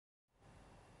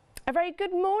A very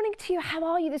good morning to you. How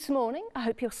are you this morning? I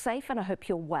hope you're safe and I hope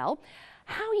you're well.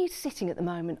 How are you sitting at the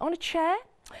moment? On a chair?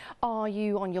 Are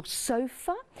you on your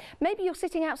sofa? Maybe you're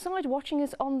sitting outside watching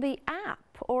us on the app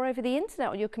or over the internet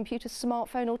on your computer,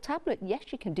 smartphone or tablet. Yes,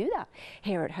 you can do that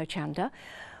here at Hochanda.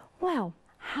 Well,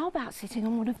 how about sitting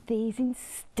on one of these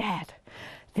instead?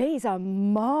 These are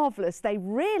marvellous, they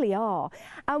really are.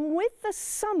 And with the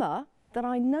summer that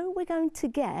I know we're going to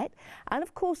get, and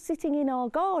of course sitting in our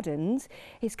gardens,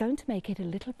 is going to make it a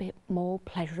little bit more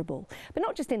pleasurable. But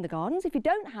not just in the gardens. If you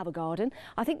don't have a garden,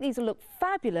 I think these will look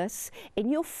fabulous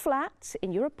in your flat,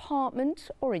 in your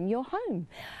apartment or in your home.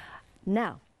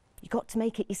 Now, you've got to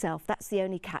make it yourself, that's the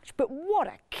only catch. But what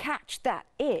a catch that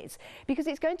is, because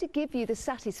it's going to give you the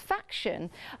satisfaction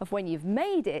of when you've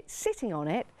made it, sitting on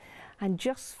it and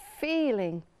just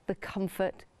feeling the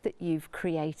comfort that you've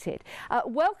created.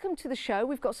 Welcome to the show.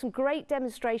 We've got some great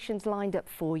demonstrations lined up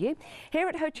for you. Here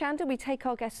at Hochanda, we take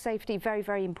our guest safety very,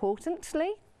 very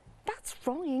importantly. That's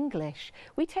wrong English.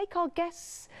 We take our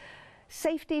guests'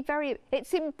 safety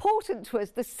it's important to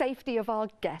us, the safety of our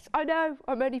guests. I know,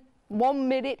 I'm only 1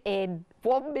 minute in,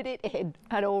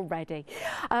 and already.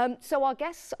 So our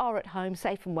guests are at home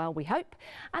safe and well, we hope,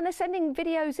 and they're sending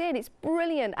videos in. It's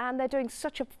brilliant, and they're doing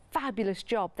such a fabulous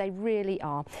job. They really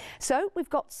are. So we've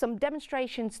got some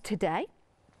demonstrations today,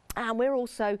 and we're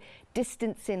also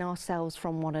distancing ourselves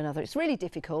from one another. It's really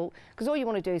difficult because all you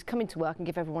want to do is come into work and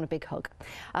give everyone a big hug,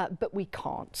 but we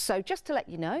can't. So just to let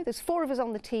you know, there's 4 of us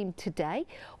on the team today.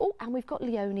 Oh, and we've got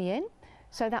Leonie in.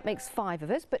 So that makes 5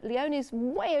 of us, but Leonie's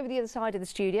way over the other side of the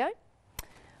studio.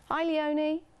 Hi,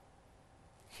 Leonie.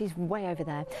 She's way over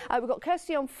there. We've got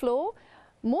Kirsty on floor,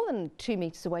 more than 2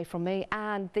 metres away from me,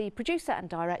 and the producer and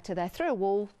director there through a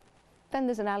wall. Then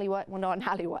there's an alleyway, well, not an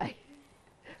alleyway,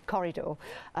 corridor,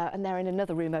 and they're in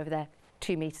another room over there,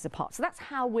 2 metres apart. So that's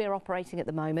how we're operating at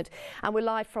the moment, and we're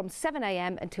live from 7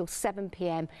 AM until 7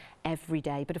 PM every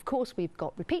day. But of course we've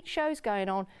got repeat shows going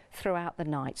on throughout the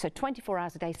night, so 24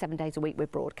 hours a day, 7 days a week we're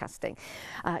broadcasting,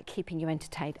 keeping you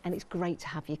entertained, and it's great to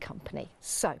have your company.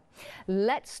 So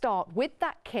let's start with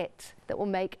that kit that will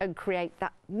make and create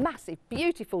that massive,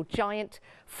 beautiful, giant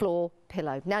floor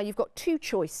pillow. Now you've got 2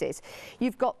 choices.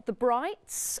 You've got the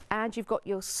brights and you've got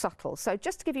your subtle. So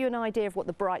just to give you an idea of what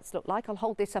the brights look like, I'll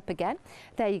hold this up again.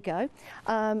 There you go.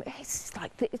 It's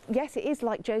like yes, it is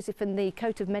like Joseph and the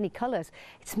coat of many colours.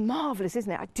 It's marvellous,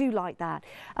 isn't it? I do like that.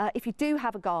 If you do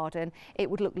have a garden, it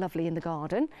would look lovely in the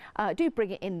garden. Do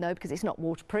bring it in though, because it's not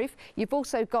waterproof. You've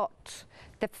also got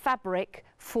the fabric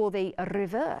for the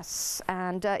reverse,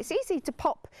 and it's easy to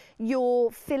pop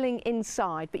your filling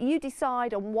inside, but you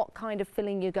decide on what kind of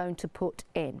filling you're going to put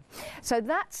in. So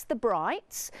that's the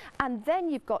brights, and then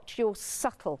you've got your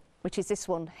subtle, which is this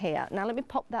one here. Now let me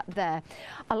pop that there.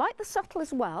 I like the subtle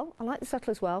as well. I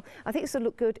think this will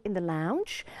look good in the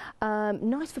lounge.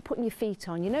 Nice for putting your feet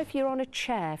on. You know, if you're on a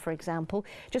chair, for example,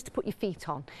 just to put your feet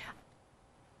on.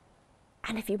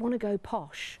 And if you want to go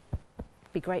posh,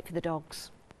 it'd be great for the dogs.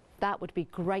 That would be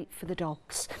great for the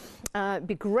dogs. It'd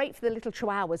be great for the little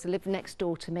chihuahuas that live next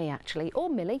door to me, actually, or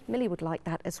Millie. Millie would like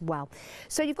that as well.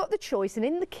 So you've got the choice, and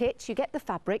in the kit you get the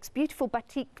fabrics, beautiful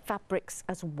batik fabrics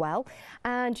as well,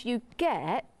 and you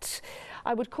get,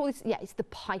 I would call this, yeah, it's the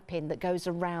piping that goes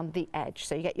around the edge.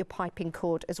 So you get your piping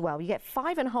cord as well. You get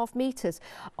 5.5 metres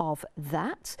of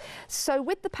that. So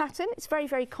with the pattern, it's very,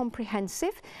 very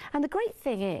comprehensive. And the great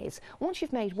thing is, once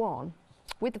you've made one,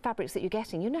 with the fabrics that you're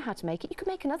getting, you know how to make it. You could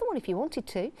make another one if you wanted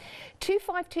to.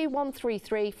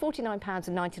 252133,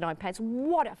 £49.99.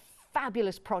 What a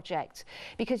fabulous project,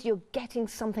 because you're getting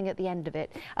something at the end of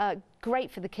it.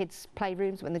 Great for the kids'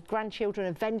 playrooms when the grandchildren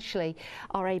eventually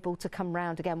are able to come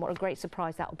round again. What a great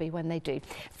surprise that will be when they do.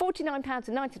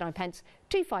 £49.99,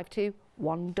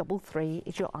 252133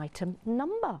 is your item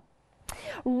number.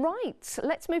 Right,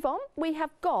 let's move on. We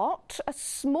have got a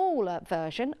smaller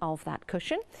version of that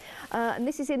cushion, and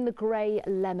this is in the grey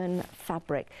lemon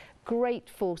fabric. Great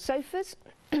for sofas,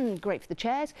 great for the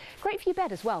chairs, great for your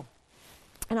bed as well.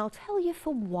 And I'll tell you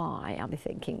for why I'll be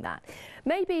thinking that.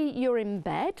 Maybe you're in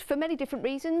bed for many different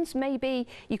reasons. Maybe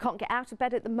you can't get out of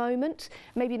bed at the moment.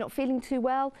 Maybe you're not feeling too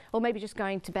well, or maybe just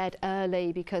going to bed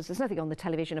early because there's nothing on the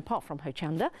television apart from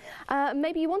Hochanda.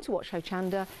 Maybe you want to watch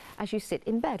Hochanda as you sit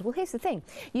in bed. Well, here's the thing.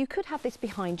 You could have this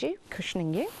behind you,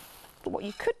 cushioning you. But what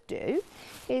you could do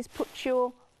is put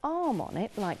your arm on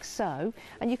it like so,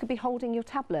 and you could be holding your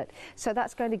tablet, so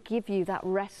that's going to give you that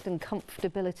rest and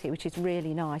comfortability, which is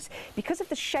really nice because of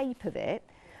the shape of it,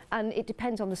 and it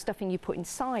depends on the stuffing you put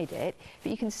inside it.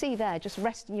 But you can see there, just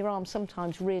resting your arm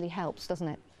sometimes really helps, doesn't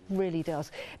it? really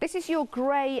does. This is your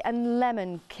grey and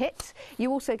lemon kit.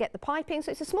 You also get the piping, so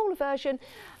it's a smaller version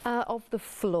of the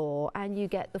floor, and you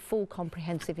get the full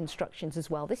comprehensive instructions as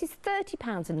well. This is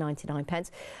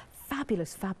 £30.99.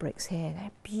 Fabulous fabrics here.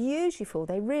 They're beautiful,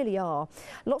 they really are.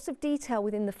 Lots of detail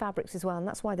within the fabrics as well, and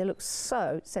that's why they look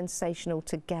so sensational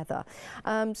together.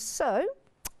 So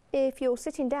if you're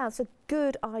sitting down, it's a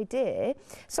good idea.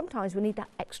 Sometimes we need that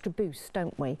extra boost,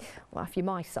 don't we? Well, if you're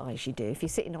my size, you do. If you're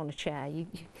sitting on a chair, you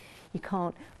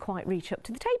can't quite reach up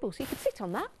to the table, so you could sit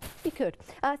on that. You could.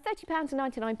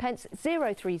 £30.99,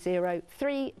 030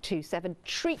 327.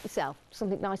 Treat yourself,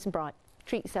 something nice and bright.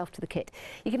 Treat yourself to the kit.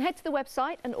 You can head to the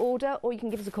website and order, or you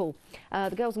can give us a call.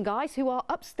 The girls and guys who are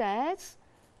upstairs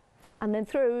and then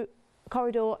through the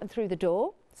corridor and through the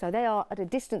door. So they are at a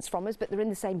distance from us, but they're in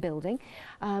the same building,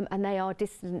 and they are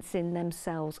distancing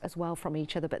themselves as well from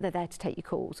each other, but they're there to take your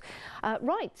calls.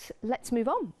 Right, let's move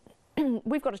on.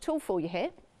 We've got a tool for you here.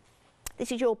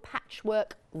 This is your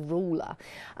patchwork ruler,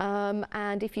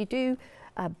 and if you do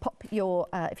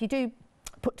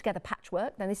put together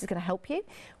patchwork, then this is going to help you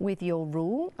with your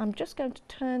rule. I'm just going to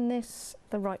turn this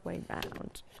the right way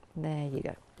round. There you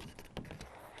go.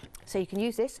 So you can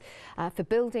use this for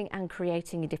building and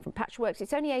creating your different patchworks.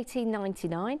 It's only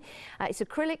 £18.99. It's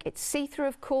acrylic, it's see-through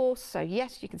of course, so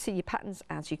yes, you can see your patterns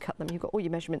as you cut them. You've got all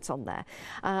your measurements on there.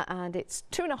 And it's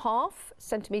 2.5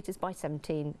 centimetres by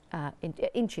 17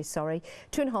 inches, sorry.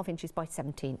 2.5 inches by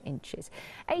 17 inches.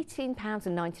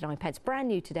 £18.99, brand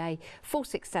new today,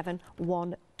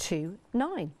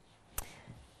 467129.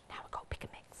 Now we've got pick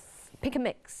and mix. Pick a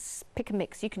mix, pick a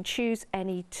mix. You can choose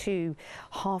any 2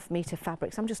 half-metre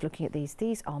fabrics. I'm just looking at these.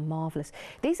 These are marvellous.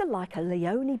 These are like a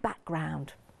Leone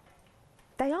background.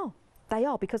 They are. They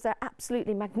are, because they're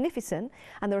absolutely magnificent,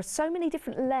 and there are so many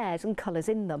different layers and colours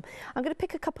in them. I'm going to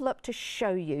pick a couple up to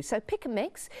show you. So pick a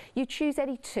mix, you choose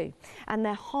any 2, and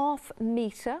they're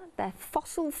half-metre. They're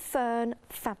Fossil Fern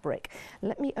Fabric.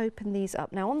 Let me open these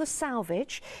up. Now on the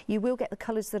salvage, you will get the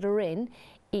colours that are in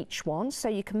each one, so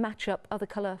you can match up other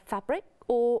colour fabric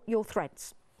or your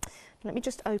threads. Let me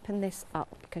just open this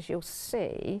up, because you'll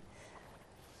see.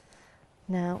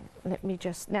 Now let me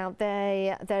just, now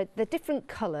they're different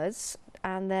colours,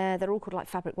 and they're all called like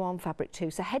fabric 1, fabric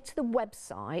 2. So head to the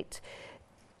website.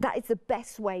 That is the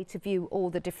best way to view all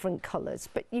the different colours,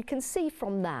 but you can see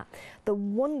from that the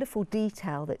wonderful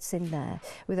detail that's in there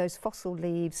with those fossil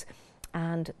leaves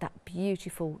and that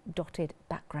beautiful dotted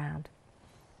background.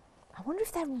 I wonder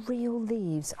if they're real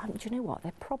leaves. Do you know what?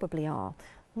 They probably are.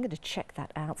 I'm going to check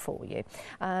that out for you.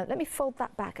 Let me fold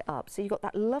that back up. So you've got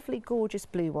that lovely, gorgeous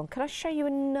blue one. Can I show you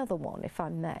another one, if I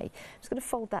may? I'm just going to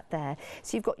fold that there.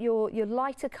 So you've got your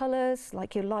lighter colours,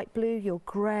 like your light blue, your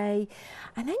grey,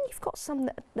 and then you've got some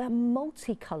that are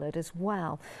multicoloured as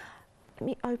well. Let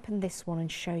me open this one and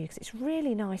show you, because it's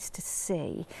really nice to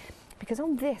see. Because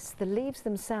on this, the leaves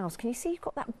themselves, can you see you've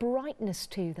got that brightness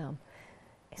to them?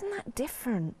 Isn't that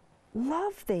different?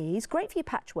 Love these. Great for your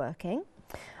patchworking.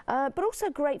 But also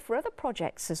great for other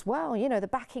projects as well, you know, the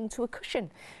backing to a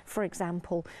cushion, for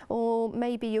example, or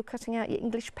maybe you're cutting out your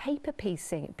English paper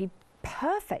piecing. It'd be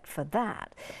perfect for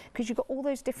that, because you've got all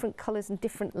those different colours and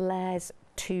different layers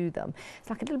to them. It's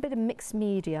like a little bit of mixed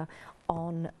media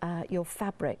on your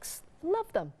fabrics.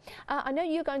 Love them. I know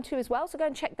you're going to as well, so go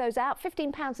and check those out.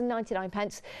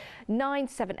 £15.99,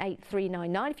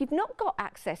 978399. If you've not got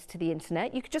access to the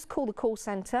internet, you could just call the call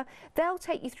centre. They'll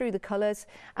take you through the colours,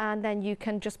 and then you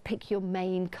can just pick your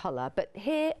main colour. But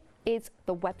here is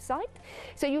the website.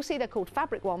 So you'll see they're called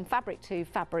Fabric 1, Fabric 2,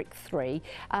 Fabric 3,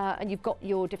 and you've got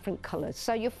your different colours.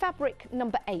 So your fabric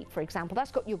number 8, for example, that's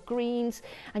got your greens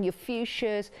and your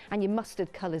fuchsias and your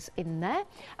mustard colours in there.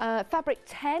 Fabric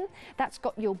 10, that's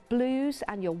got your blues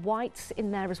and your whites in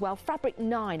there as well. Fabric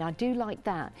 9, I do like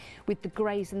that, with the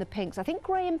greys and the pinks. I think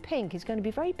grey and pink is going to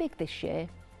be very big this year.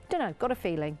 Don't know, got a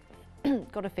feeling.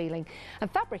 Got a feeling.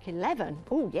 And Fabric 11,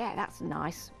 oh yeah, that's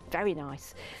nice, very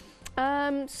nice.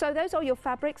 So those are your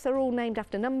fabrics. They're all named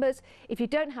after numbers. If you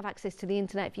don't have access to the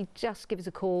internet, if you just give us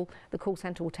a call, the call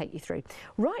centre will take you through.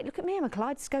 Right, look at me, I'm a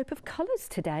kaleidoscope of colours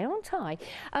today, aren't I?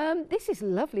 This is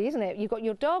lovely, isn't it? You've got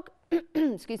your dog,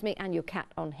 excuse me, and your cat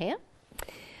on here.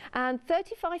 And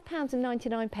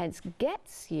 £35.99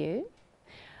 gets you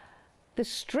the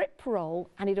strip roll,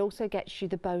 and it also gets you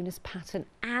the bonus pattern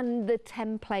and the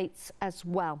templates as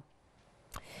well.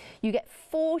 You get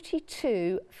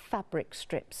 42 fabric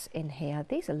strips in here.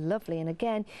 These are lovely, and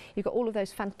again you've got all of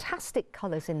those fantastic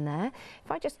colours in there.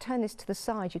 If I just turn this to the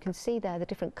side, you can see there the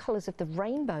different colours of the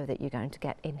rainbow that you're going to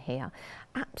get in here.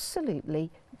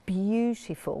 Absolutely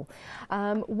beautiful.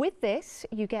 With this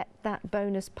you get that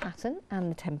bonus pattern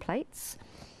and the templates.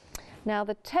 Now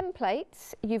the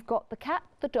templates, you've got the cat,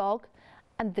 the dog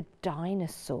and the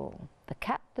dinosaur. The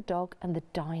cat, the dog and the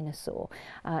dinosaur.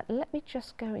 Let me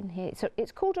just go in here. So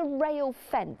it's called a rail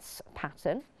fence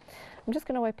pattern. I'm just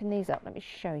going to open these up. Let me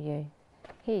show you.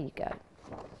 Here you go.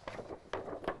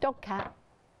 Dog, cat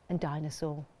and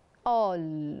dinosaur. Oh,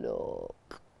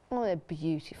 look. Oh, they're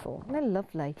beautiful. They're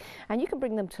lovely. And you can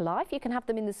bring them to life. You can have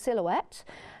them in the silhouette,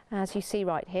 as you see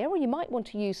right here, or you might want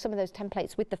to use some of those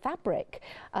templates with the fabric,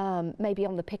 maybe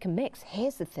on the pick and mix.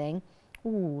 Here's the thing.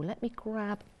 Ooh, let me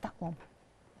grab that one.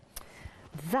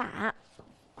 That,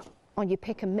 on your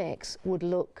pick and mix, would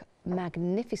look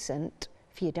magnificent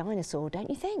for your dinosaur, don't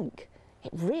you think?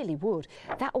 It really would.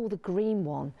 That or the green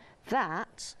one.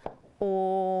 That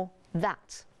or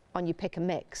that on your pick and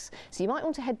mix. So you might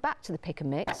want to head back to the pick and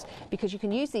mix because you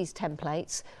can use these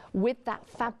templates with that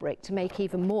fabric to make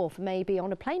even more for maybe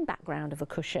on a plain background of a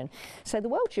cushion. So the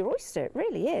world's your oyster, it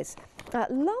really is.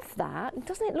 Love that.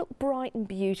 Doesn't it look bright and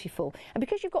beautiful? And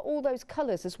because you've got all those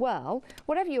colours as well,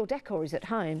 whatever your decor is at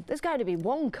home, there's going to be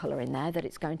one colour in there that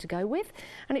it's going to go with,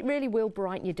 and it really will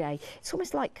brighten your day. It's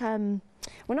almost like, when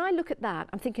I look at that,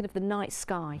 I'm thinking of the night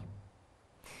sky.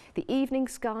 The evening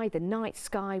sky, the night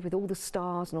sky with all the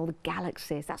stars and all the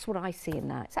galaxies. That's what I see in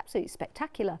that. It's absolutely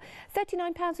spectacular.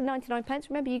 £39.99.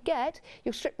 Remember, you get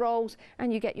your strip rolls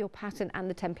and you get your pattern and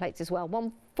the templates as well.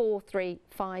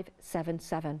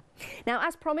 143577. Now,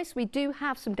 as promised, we do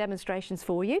have some demonstrations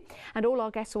for you, and all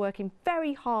our guests are working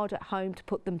very hard at home to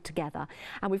put them together.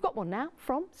 And we've got one now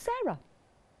from Sarah.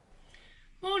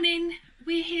 Morning.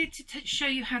 We're here to show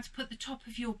you how to put the top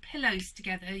of your pillows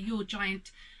together, your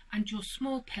giant and your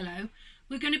small pillow.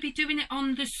 We're going to be doing it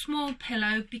on the small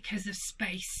pillow because of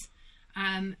space.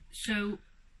 In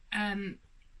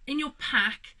your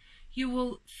pack, you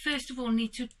will first of all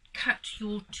need to cut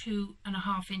your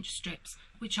 2.5 inch strips,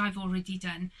 which I've already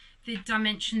done. The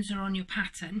dimensions are on your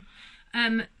pattern.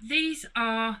 These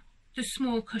are the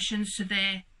small cushions, so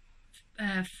they're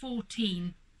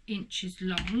 14 inches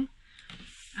long,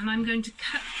 and I'm going to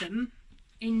cut them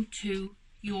into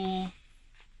your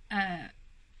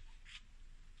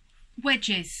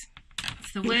wedges.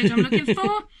 That's the word I'm looking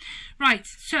for. Right,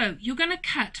 so you're going to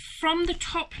cut from the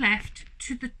top left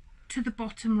to the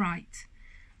bottom right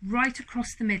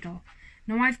across the middle.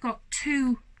 Now I've got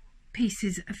 2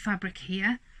 pieces of fabric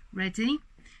here ready.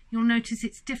 You'll notice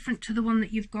it's different to the one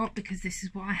that you've got because this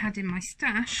is what I had in my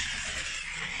stash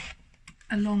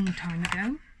a long time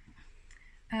ago.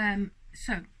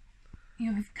 So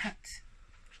you have cut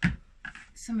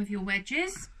some of your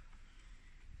wedges.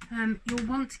 You'll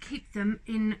want to keep them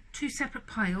in 2 separate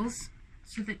piles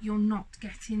so that you're not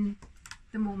getting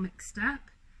them all mixed up.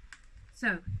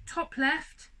 So top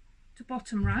left to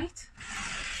bottom right,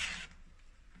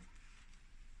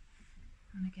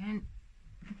 and again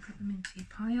put them into your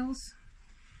piles.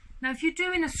 Now if you're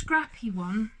doing a scrappy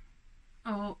one,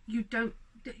 or you don't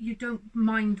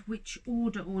mind which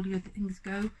order all your things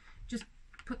go, just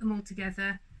put them all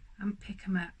together and pick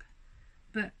them up.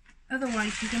 But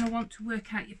otherwise you're going to want to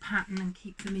work out your pattern and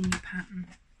keep them in your pattern,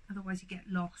 otherwise you get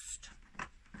lost.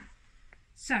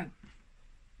 So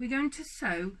we're going to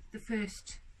sew the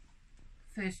first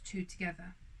 2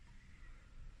 together.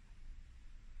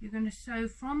 You're going to sew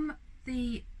from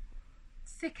the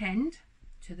thick end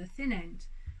to the thin end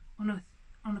on a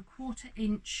 1/4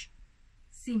 inch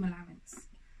seam allowance.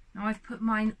 Now I've put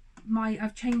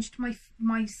I've changed my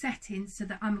setting so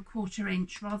that I'm a 1/4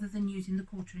 inch rather than using the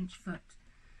 1/4 inch foot,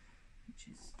 which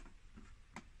is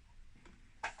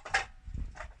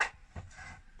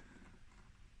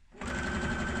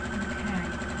okay.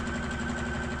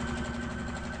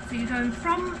 So you're going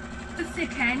from the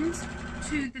thick end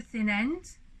to the thin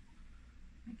end,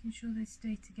 making sure they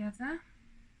stay together.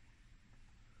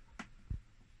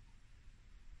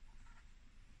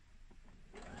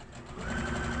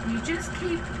 You just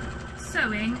keep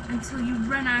sewing until you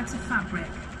run out of fabric.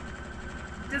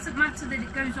 It doesn't matter that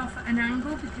it goes off at an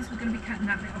angle because we're going to be cutting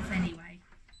that bit off anyway.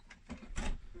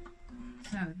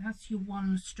 So that's your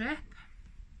one strip.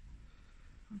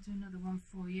 I'll do another one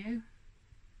for you.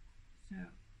 So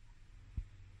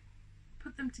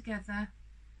put them together,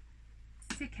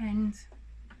 thick end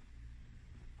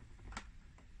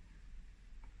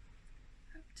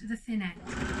up to the thin end.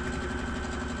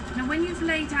 Now when you've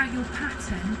laid out your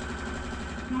pattern,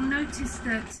 you'll notice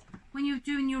that when you're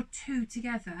doing your 2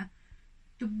 together,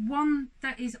 the one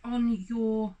that is on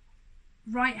your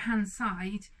right hand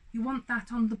side, you want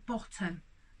that on the bottom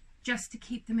just to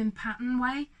keep them in pattern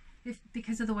way,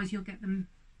 because otherwise you'll get them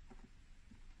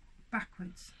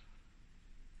backwards.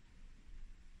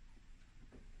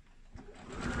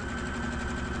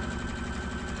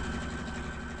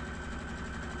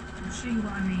 I'll show you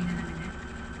what I mean in a minute.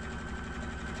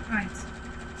 Right,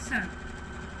 so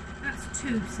that's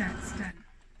 2 sets done.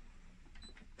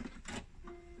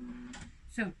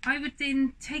 So I would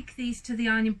then take these to the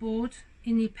ironing board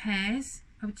in your pairs.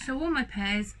 I would sew all my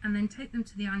pairs and then take them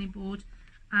to the ironing board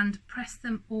and press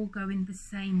them all going the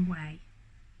same way.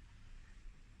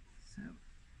 So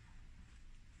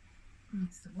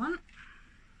that's the one.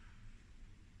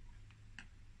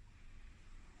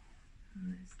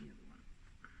 And there's the other one.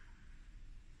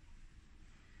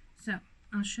 So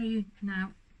I'll show you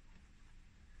now.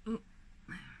 Oh.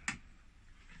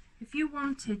 If you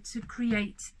wanted to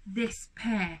create this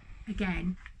pair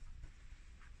again,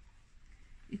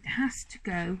 it has to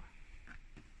go,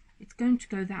 it's going to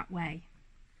go that way.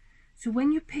 So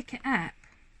when you pick it up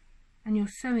and you're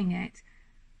sewing it,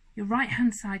 your right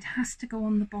hand side has to go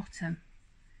on the bottom.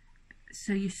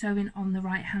 So you're sewing on the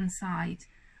right hand side.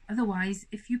 Otherwise,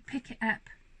 if you pick it up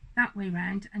that way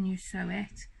round and you sew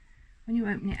it, when you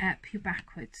open it up, you're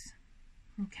backwards.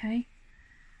 Okay?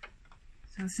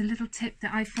 So it's a little tip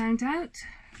that I found out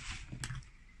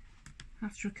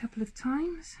after a couple of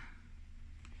times.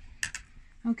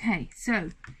 Okay, so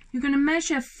you're going to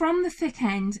measure from the thick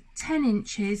end 10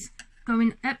 inches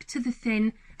going up to the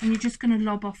thin, and you're just going to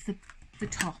lob off the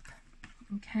top.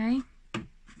 Okay,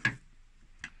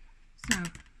 so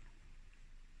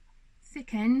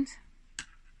thick end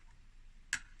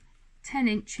 10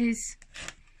 inches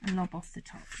and lob off the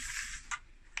top.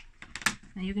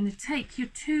 Now you're going to take your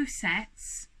 2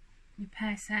 sets, your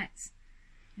pair sets,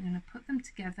 you're going to put them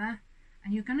together,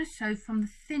 and you're going to sew from the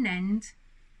thin end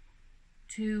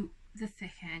to the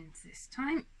thick end this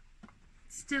time,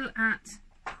 still at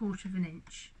 1/4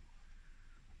 inch.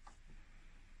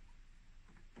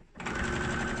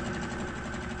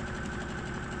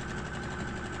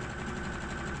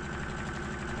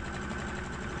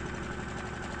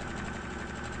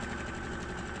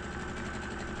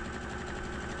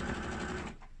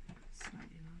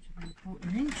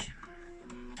 Inch.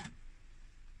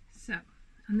 So,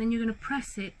 and then you're going to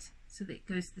press it so that it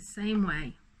goes the same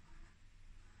way.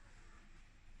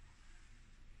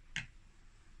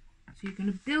 So you're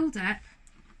going to build up,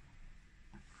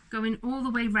 going all the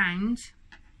way round,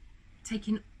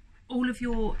 taking all of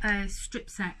your strip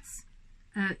sets,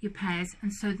 your pairs,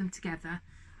 and sew them together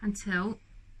until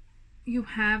you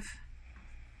have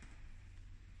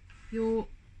your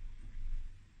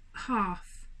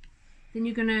half. Then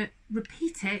you're going to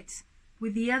repeat it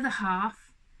with the other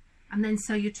half and then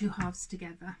sew your 2 halves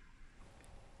together.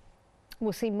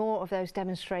 We'll see more of those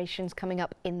demonstrations coming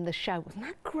up in the show. Wasn't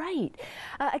that great?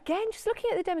 Again, just looking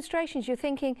at the demonstrations, you're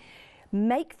thinking,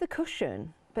 make the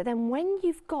cushion. But then when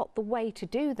you've got the way to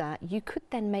do that, you could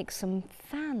then make some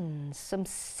fans, some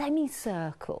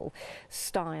semicircle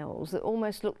styles that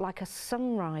almost look like a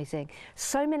sun rising.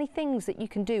 So many things that you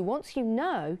can do. Once you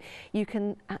know, you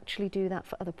can actually do that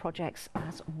for other projects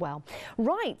as well.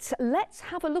 Right, let's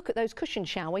have a look at those cushions,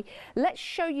 shall we? Let's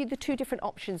show you the 2 different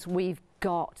options we've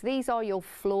got. These are your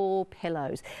floor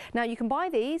pillows. Now you can buy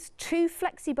these 2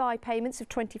 flexi buy payments of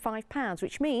 £25,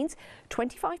 which means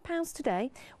 £25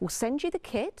 today. We'll send you the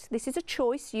kit. This is a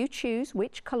choice. You choose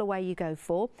which colourway you go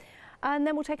for, and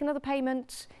then we'll take another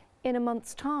payment in a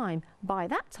month's time. By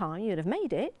that time you'd have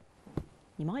made it.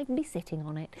 You might even be sitting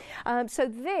on it. So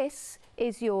this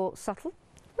is your subtle.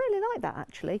 Really like that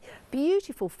actually.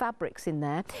 Beautiful fabrics in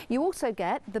there. You also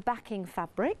get the backing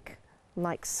fabric,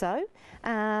 like so,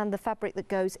 and the fabric that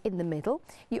goes in the middle.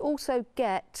 You also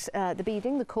get the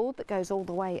beading, the cord that goes all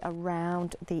the way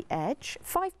around the edge.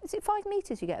 Is it 5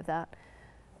 metres you get of that?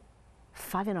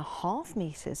 5.5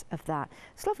 metres of that.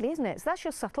 It's lovely, isn't it? So that's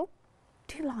your subtle.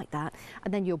 Do you like that?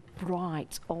 And then your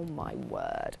bright, oh my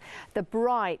word. The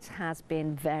bright has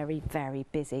been very, very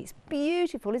busy. It's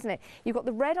beautiful, isn't it? You've got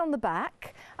the red on the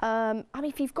back. I mean,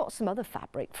 if you've got some other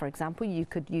fabric, for example, you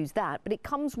could use that, but it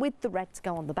comes with the red to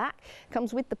go on the back,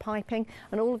 comes with the piping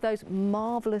and all of those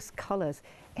marvellous colours.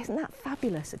 Isn't that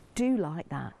fabulous? I do like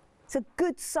that. It's a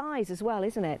good size as well,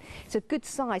 isn't it? It's a good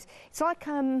size. It's like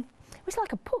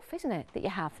a puff, isn't it, that you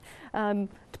have to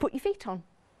put your feet on.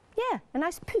 Yeah, a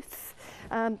nice puff.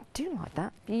 Do you like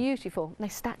that? Beautiful. They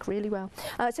stack really well.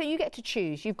 So you get to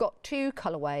choose. You've got 2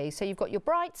 colourways. So you've got your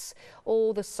brights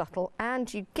or the subtle,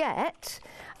 and you get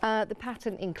the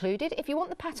pattern included. If you want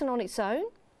the pattern on its own,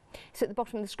 it's at the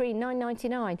bottom of the screen,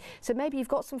 £9.99. So maybe you've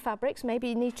got some fabrics, maybe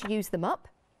you need to use them up.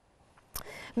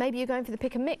 Maybe you're going for the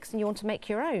pick and mix and you want to make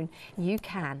your own. You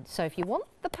can. So if you want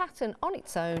the pattern on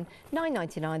its own,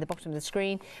 £9.99, the bottom of the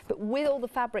screen, but with all the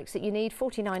fabrics that you need,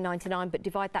 £49.99, but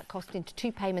divide that cost into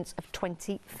 2 payments of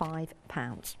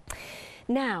 £25.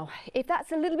 Now, if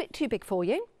that's a little bit too big for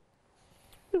you,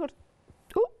 we've got,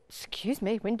 oh, excuse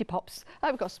me, windy pops. Oh,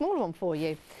 we've got a smaller one for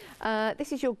you.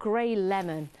 This is your grey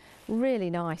lemon. Really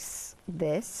nice,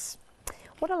 this.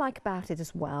 What I like about it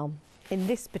as well, in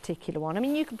this particular one, I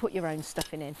mean, you can put your own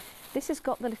stuffing in. This has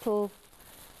got the little,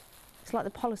 it's like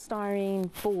the polystyrene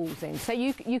balls in, so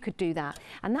you could do that.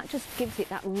 And that just gives it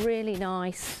that really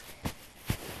nice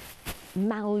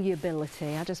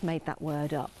malleability. I just made that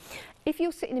word up. If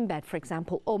you're sitting in bed, for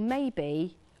example, or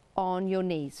maybe on your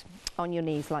knees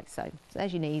like so. So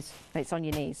there's your knees, it's on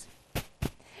your knees.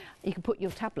 You can put your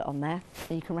tablet on there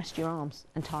and you can rest your arms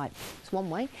and type. It's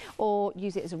one way, or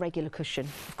use it as a regular cushion,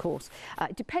 of course.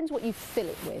 It depends what you fill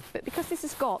it with, but because this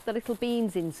has got the little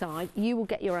beans inside, you will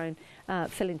get your own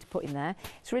filling to put in there.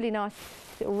 It's really nice.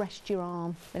 It'll rest your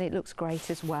arm and it looks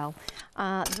great as well.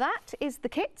 That is the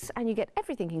kit, and you get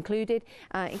everything included,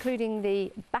 including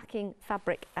the backing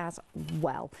fabric as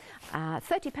well.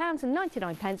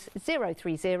 £30.99,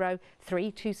 030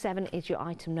 327 is your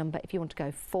item number if you want to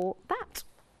go for that.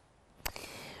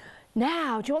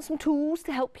 Now, do you want some tools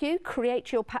to help you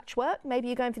create your patchwork? Maybe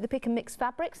you're going for the pick and mix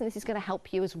fabrics, and this is going to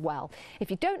help you as well.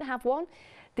 If you don't have one,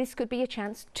 this could be a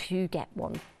chance to get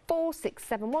one.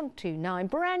 467129,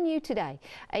 brand new today,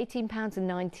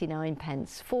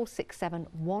 £18.99.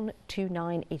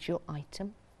 467129 is your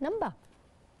item number.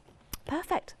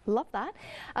 Perfect, love that.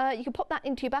 You can pop that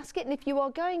into your basket, and if you are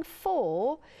going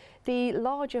for the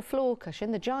larger floor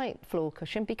cushion, the giant floor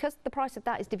cushion, because the price of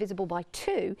that is divisible by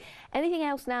 2, anything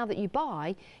else now that you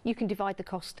buy, you can divide the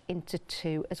cost into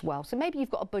 2 as well. So maybe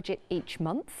you've got a budget each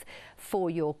month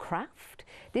for your craft.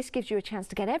 This gives you a chance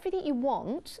to get everything you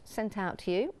want sent out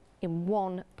to you in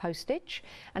one postage,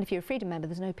 and if you're a Freedom member,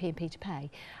 there's no P&P to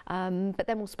pay, but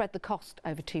then we'll spread the cost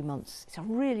over 2 months. It's a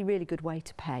really, really good way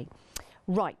to pay.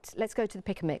 Right, let's go to the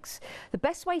pick and mix. The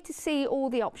best way to see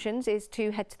all the options is to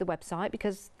head to the website,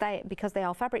 because they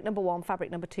are fabric number 1,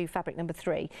 fabric number 2, fabric number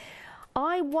 3.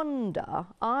 I wonder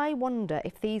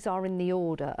if these are in the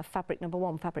order of fabric number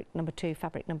 1, fabric number 2,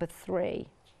 fabric number 3.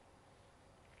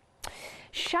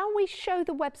 Shall we show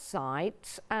the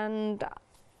website? And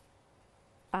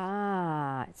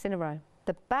it's in a row.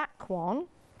 The back one.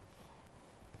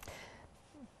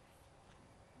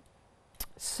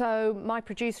 So my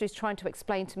producer is trying to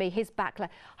explain to me his back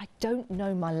left. I don't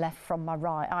know my left from my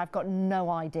right. I've got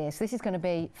no idea. So this is going to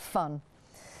be fun.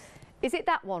 Is it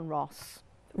that one, Ross?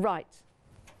 Right.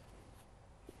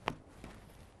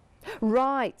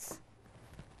 Right.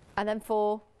 And then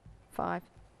 4, 5.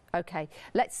 Okay.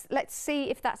 Let's see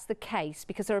if that's the case,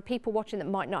 because there are people watching that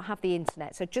might not have the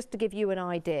internet. So just to give you an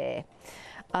idea.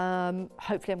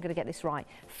 Hopefully I'm going to get this right.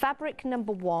 Fabric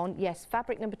number 1, yes.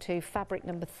 Fabric number 2, fabric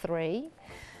number 3,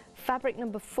 fabric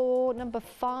number 4, number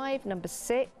 5, number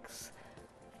 6,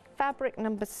 fabric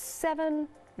number 7,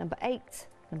 number 8,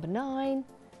 number 9,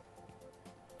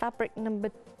 fabric number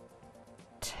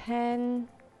 10,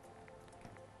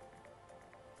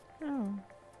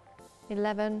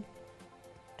 11,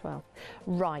 12.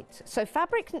 Right, so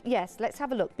fabric, yes, let's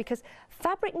have a look, because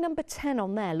fabric number 10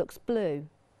 on there looks blue.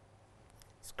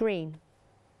 It's green.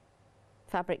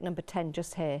 Fabric number 10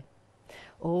 just here.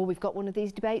 Oh, we've got one of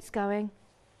these debates going.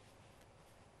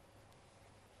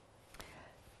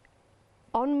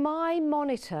 On my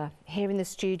monitor here in the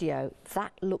studio,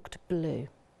 that looked blue.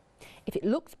 If it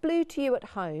looks blue to you at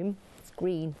home, it's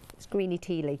green. It's greeny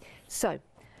tealy. So,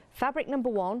 fabric number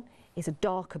 1 is a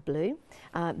darker blue.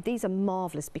 These are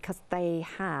marvellous because they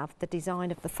have the design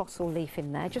of the fossil leaf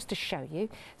in there, just to show you.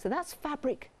 So that's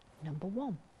fabric number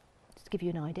 1. Just to give you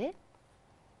an idea.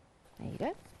 There you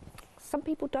go. Some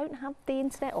people don't have the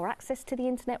internet or access to the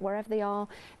internet wherever they are.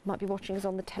 Might be watching us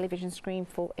on the television screen,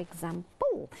 for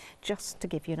example, just to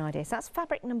give you an idea. So that's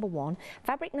fabric number 1.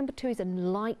 Fabric number 2 is a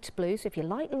light blue. So if you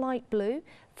like light blue,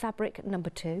 fabric number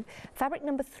 2. Fabric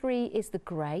number 3 is the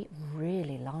grey.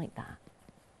 Really like that.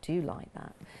 Do like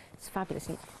that. It's fabulous.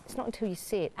 It's not until you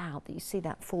see it out that you see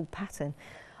that full pattern.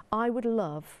 I would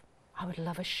love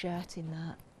a shirt in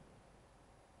that.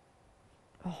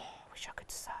 Oh, I wish I could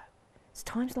sew. It's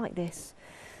times like this.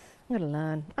 I'm going to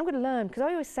learn. I'm going to learn, because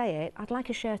I always say it. I'd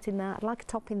like a shirt in that. I'd like a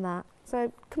top in that.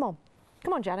 So come on.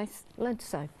 Come on, Janice. Learn to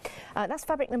sew. That's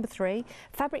fabric number 3.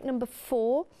 Fabric number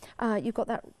 4, you've got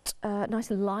that nice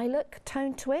lilac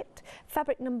tone to it.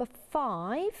 Fabric number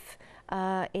 5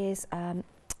 is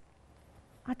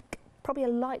probably a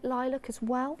light lilac as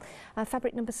well.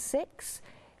 Fabric number 6,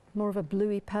 more of a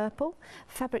bluey purple.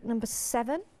 Fabric number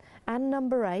 7 and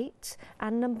number 8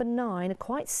 and number 9 are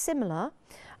quite similar,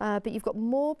 but you've got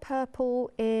more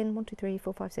purple in 1, 2, 3,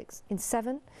 4, 5, 6, in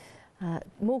 7,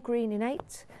 more green in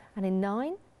 8 and in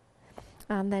 9,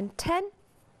 and then 10,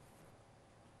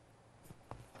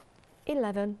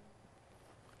 11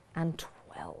 and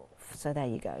 12. So there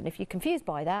you go. And if you're confused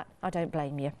by that, I don't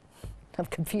blame you. I'm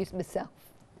confused myself.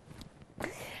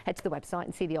 Head to the website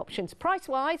and see the options.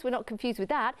 Price-wise, we're not confused with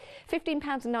that.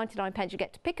 £15.99. You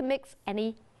get to pick and mix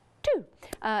any two.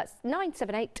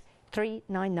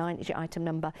 978399 is your item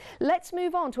number. Let's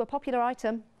move on to a popular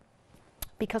item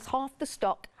because half the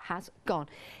stock has gone.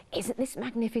 Isn't this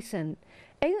magnificent?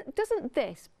 Doesn't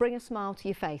this bring a smile to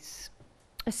your face?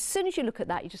 As soon as you look at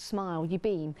that, you just smile, you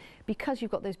beam, because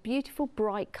you've got those beautiful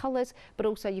bright colours, but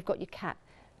also you've got your cat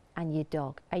and your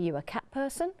dog. Are you a cat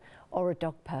person or a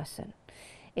dog person?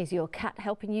 Is your cat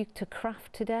helping you to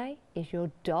craft today? Is your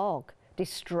dog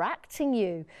distracting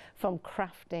you from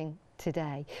crafting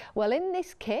today? Well, in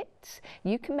this kit,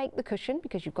 you can make the cushion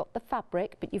because you've got the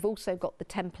fabric, but you've also got the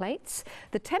templates.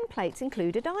 The templates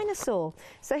include a dinosaur.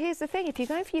 So here's the thing, if you're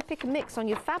going for your pick and mix on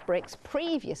your fabrics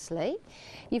previously,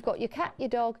 you've got your cat, your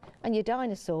dog and your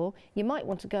dinosaur. You might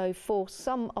want to go for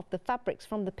some of the fabrics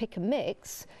from the pick and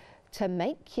mix to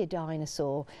make your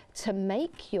dinosaur, to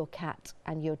make your cat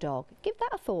and your dog. Give that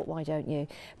a thought, why don't you?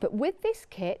 But with this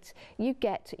kit, you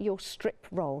get your strip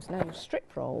rolls. Now, your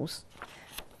strip rolls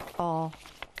are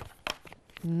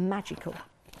magical.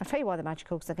 I'll tell you why they're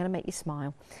magical, because they're going to make you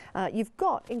smile. You've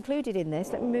got included in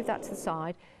this, let me move that to the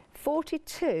side,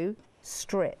 42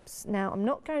 strips. Now, I'm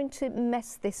not going to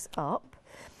mess this up,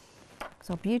 because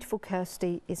our beautiful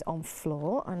Kirsty is on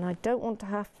floor, and I don't want to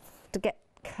have to get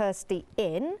Kirsty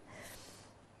in.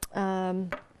 So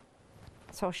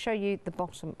I'll show you the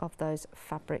bottom of those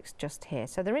fabrics just here.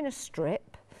 So they're in a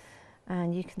strip,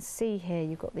 and you can see here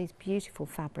you've got these beautiful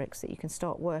fabrics that you can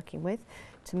start working with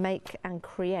to make and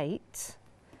create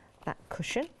that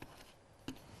cushion.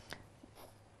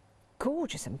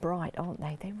 Gorgeous and bright, aren't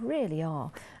they? They really are.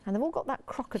 And they've all got that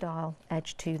crocodile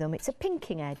edge to them. It's a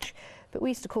pinking edge, but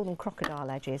we used to call them crocodile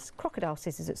edges. Crocodile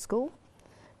scissors at school,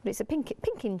 but it's a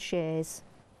pinking shears.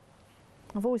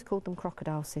 I've always called them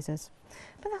crocodile scissors,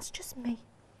 but that's just me.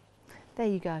 There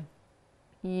you go.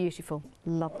 Beautiful,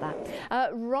 love that.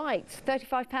 Right,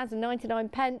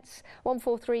 £35.99,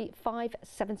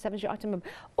 143577 is your item number.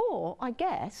 Or I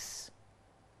guess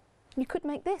you could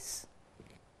make this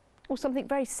or something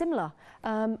very similar.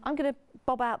 I'm going to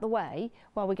bob out the way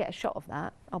while we get a shot of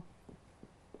that.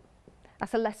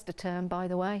 That's a Leicester term, by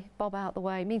the way. Bob out the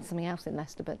way means something else in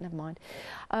Leicester, but never mind.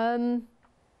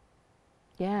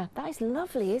 Yeah, that is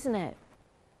lovely, isn't it?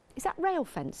 Is that rail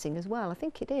fencing as well? I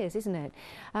think it is, isn't it?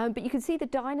 But you can see the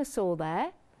dinosaur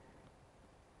there.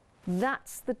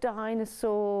 That's the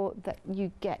dinosaur that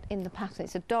you get in the pattern.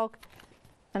 It's a dog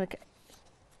and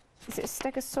is it a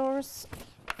Stegosaurus?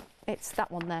 It's that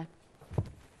one there.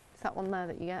 It's that one there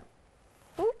that you get.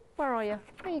 Oh, where are you?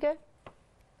 There you go.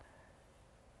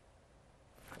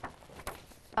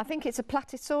 I think it's a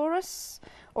Platysaurus,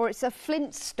 or it's a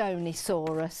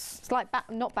Flintstoneosaurus. It's like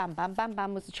not Bam Bam. Bam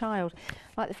Bam was a child,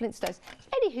 like the Flintstones.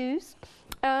 Anywho's,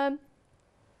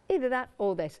 either that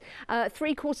or this.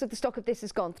 3/4 of the stock of this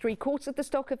is gone. 3/4 of the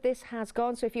stock of this has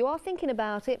gone. So if you are thinking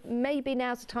about it, maybe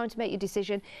now's the time to make your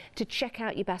decision to check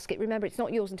out your basket. Remember, it's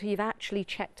not yours until you've actually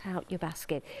checked out your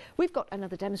basket. We've got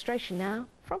another demonstration now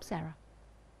from Sarah.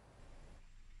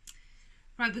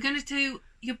 Right, we're going to do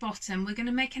your bottom. We're going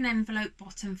to make an envelope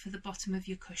bottom for the bottom of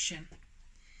your cushion.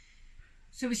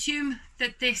 So assume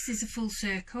that this is a full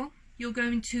circle. You're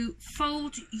going to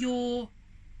fold your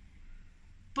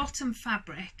bottom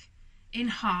fabric in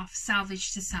half,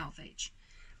 salvage to salvage,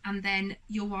 and then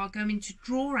you are going to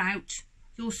draw out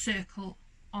your circle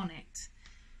on it.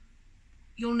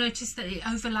 You'll notice that it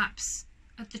overlaps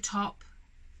at the top,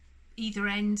 either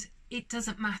end. It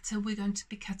doesn't matter, we're going to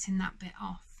be cutting that bit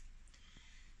off.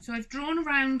 So I've drawn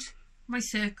around my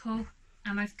circle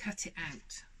and I've cut it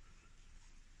out.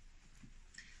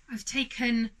 I've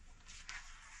taken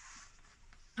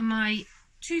my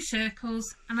 2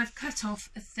 circles and I've cut off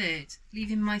a third,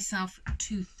 leaving myself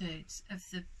 2/3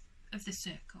 of the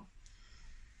circle.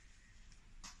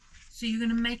 So you're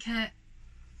going to make a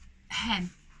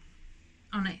hem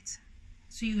on it.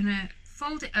 So you're going to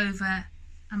fold it over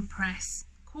and press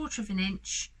 1/4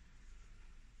 inch,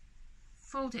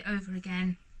 fold it over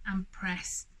again and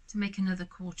press to make another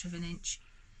 1/4 inch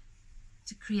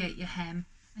to create your hem,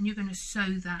 and you're going to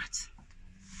sew that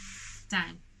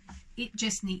down. It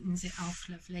just neatens it off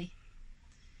lovely.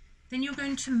 Then you're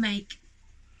going to make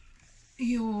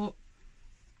your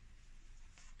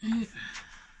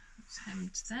it's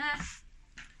hemmed there.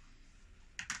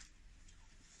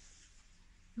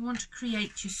 You want to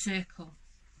create your circle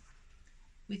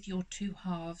with your 2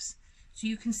 halves, so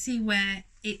you can see where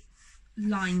it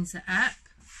lines it up,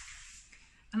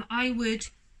 and I would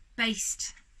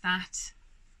baste that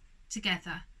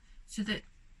together so that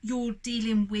you're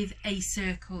dealing with a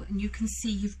circle, and you can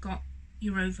see you've got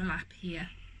your overlap here,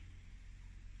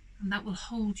 and that will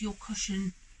hold your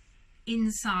cushion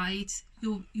inside,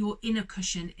 your inner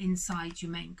cushion inside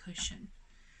your main cushion.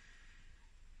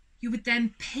 You would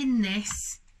then pin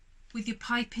this with your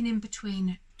piping in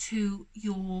between to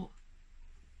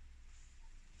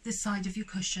the side of your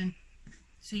cushion.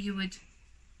 So you would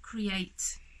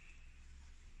create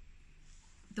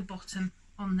the bottom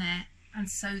on there and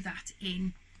sew that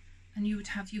in, and you would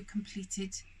have your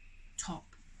completed top.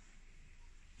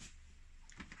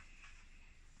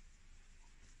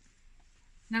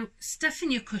 Now,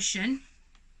 stuffing your cushion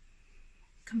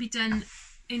can be done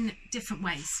in different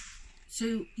ways.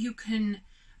 So you can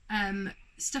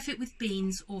stuff it with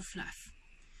beans or fluff.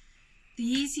 The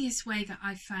easiest way that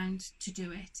I've found to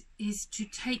do it is to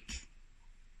take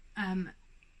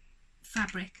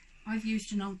fabric. I've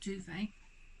used an old duvet,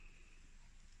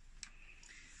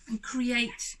 and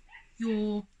create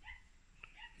your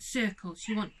circles.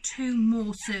 You want 2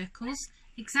 more circles,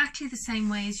 exactly the same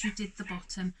way as you did the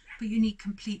bottom, but you need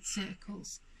complete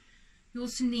circles. You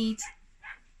also need,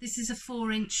 this is a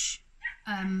 4-inch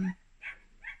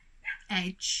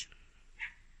edge,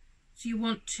 so you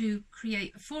want to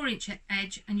create a 4-inch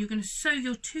edge, and you're going to sew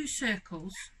your 2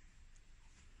 circles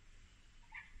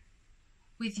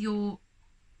with your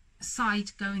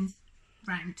side going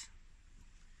round.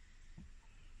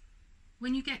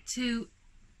 When you get to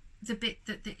the bit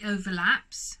that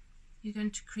overlaps, you're going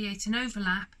to create an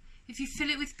overlap. If you fill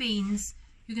it with beans,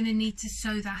 you're going to need to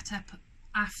sew that up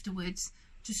afterwards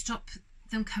to stop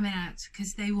them coming out,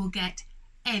 because they will get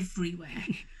everywhere.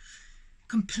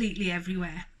 Completely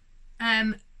everywhere.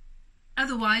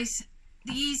 Otherwise,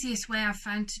 the easiest way I've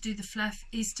found to do the fluff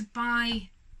is to buy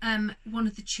one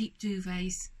of the cheap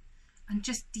duvets and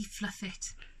just defluff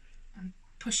it and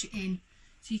push it in,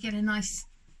 so you get a nice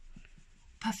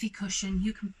puffy cushion.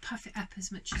 You can puff it up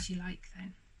as much as you like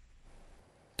then.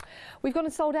 We've gone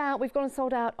and sold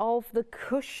out of the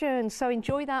cushion, so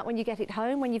enjoy that when you get it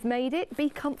home, when you've made it. Be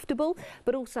comfortable,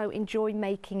 but also enjoy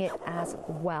making it as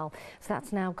well. So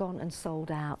that's now gone and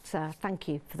sold out. Thank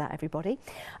you for that, everybody.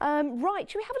 Right,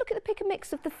 shall we have a look at the pick and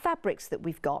mix of the fabrics that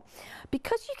we've got?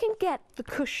 Because you can get the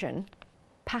cushion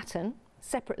pattern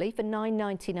separately for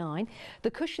 £9.99. The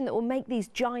cushion that will make these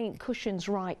giant cushions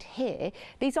right here,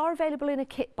 these are available in a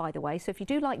kit, by the way, so if you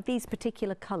do like these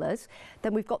particular colours,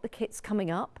 then we've got the kits coming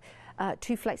up.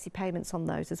 2 flexi payments on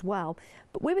those as well.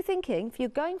 But we were thinking, if you're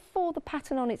going for the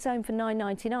pattern on its own for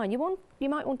 £9.99, you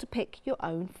might want to pick your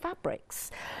own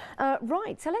fabrics.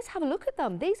 Right, so let's have a look at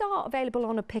them. These are available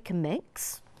on a pick and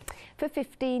mix for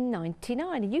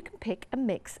 £15.99, and you can pick and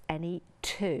mix any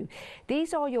 2.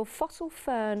 These are your Fossil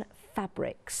Fern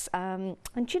Fabrics, and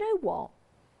do you know what?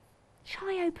 Shall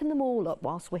I open them all up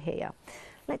whilst we're here?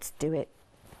 Let's do it.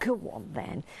 Go on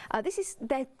then.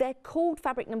 They're called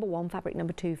fabric number 1, fabric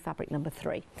number 2, fabric number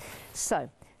 3. So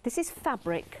this is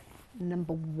fabric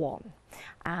number 1,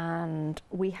 and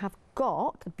we have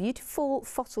got the beautiful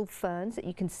fossil ferns that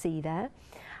you can see there,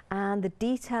 and the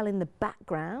detail in the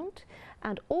background,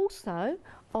 and also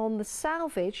on the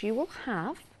selvage you will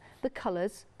have the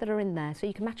colours that are in there, so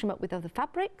you can match them up with other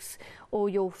fabrics or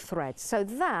your threads. So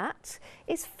that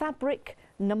is fabric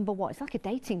number 1. It's like a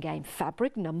dating game.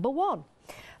 Fabric number 1.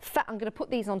 I'm going to put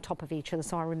these on top of each other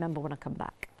so I remember when I come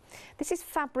back. This is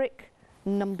fabric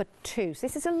number 2. So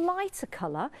this is a lighter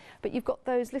colour, but you've got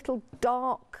those little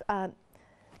dark,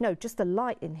 no, just the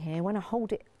light in here. When I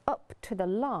hold it up to the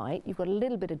light, you've got a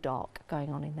little bit of dark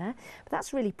going on in there, but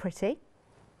that's really pretty.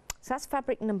 So that's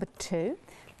fabric number 2.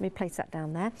 Let me place that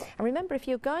down there. And remember, if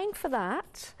you're going for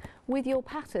that with your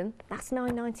pattern, that's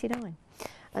 £9.99.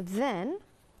 And then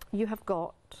you have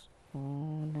got,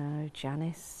 oh no,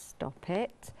 Janice, stop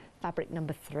it. Fabric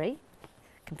number 3.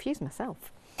 Confused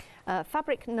myself.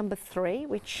 Fabric number 3,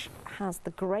 which has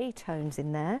the grey tones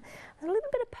in there. There's a little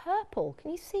bit of purple.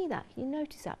 Can you see that? Can you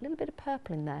notice that? A little bit of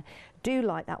purple in there. Do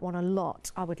like that one a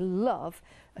lot. I would love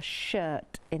a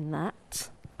shirt in that.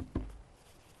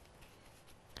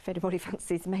 If anybody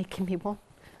fancies making me one,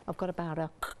 I've got about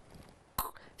a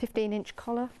 15-inch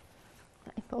collar.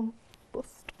 Oh,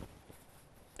 bust.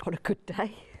 On a good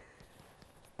day.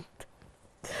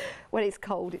 When it's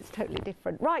cold, it's totally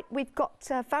different. Right, we've got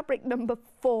fabric number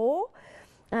 4.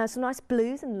 Some nice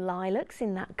blues and lilacs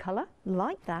in that colour,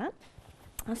 like that.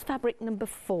 That's fabric number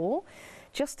 4.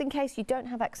 Just in case you don't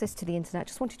have access to the internet,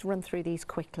 just wanted to run through these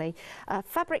quickly.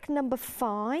 Fabric number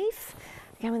 5.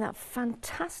 Again, with that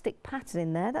fantastic pattern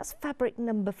in there, that's fabric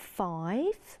number 5.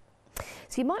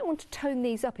 So you might want to tone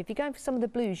these up. If you're going for some of the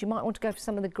blues, you might want to go for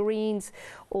some of the greens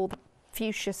or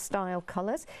fuchsia style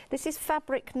colours. This is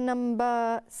fabric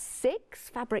number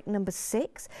 6,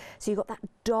 So you've got that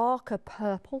darker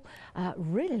purple.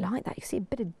 Really like that. You see a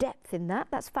bit of depth in that.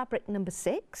 That's fabric number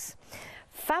 6.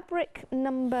 Fabric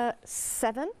number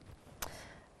 7.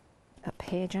 Up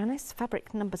here, Janice.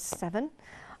 Fabric number 7.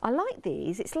 I like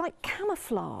these. It's like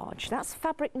camouflage. That's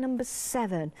fabric number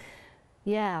 7.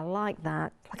 Yeah, I like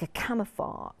that. Like a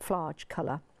camouflage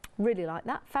colour. Really like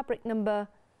that. Fabric number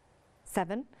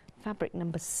 7. Fabric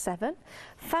number 7.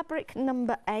 Fabric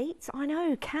number 8. I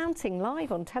know, counting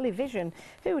live on television.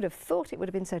 Who would have thought it would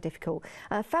have been so difficult?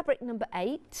 Fabric number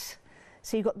 8.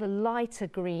 So you've got the lighter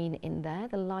green in there.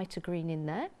 The lighter green in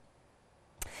there.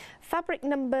 Fabric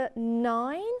number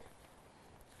 9.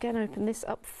 Going to open this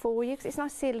up for you because it's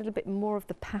nice to see a little bit more of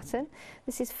the pattern.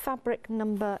 This is fabric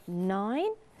number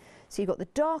 9. So you've got the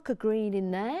darker green in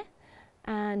there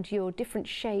and your different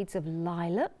shades of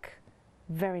lilac.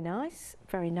 Very nice,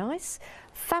 very nice.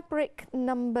 Fabric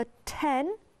number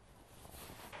 10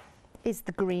 is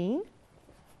the green.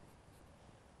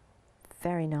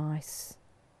 Very nice.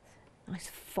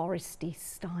 Nice foresty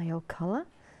style colour.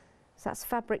 So that's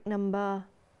fabric number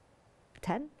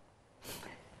 10.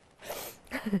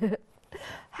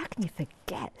 How can you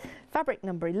forget? Fabric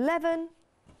number 11.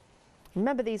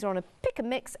 Remember, these are on a pick and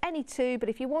mix, any two, but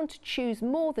if you want to choose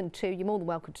more than 2, you're more than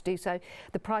welcome to do so.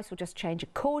 The price will just change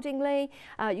accordingly.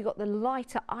 You've got the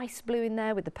lighter ice blue in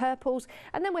there with the purples,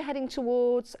 and then we're heading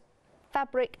towards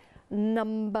fabric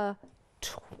number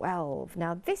 12.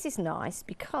 Now, this is nice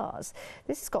because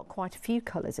this has got quite a few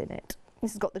colours in it.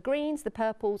 This has got the greens, the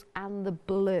purples, and the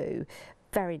blue.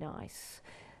 Very nice.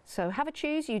 So have a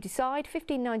choose, you decide.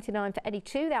 £15.99 for any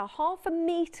two. They are half a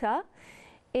metre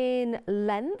in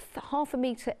length,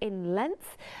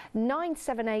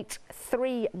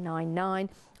 £978,399.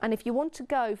 And if you want to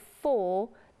go for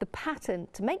the pattern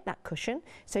to make that cushion,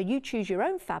 so you choose your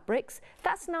own fabrics,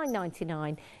 that's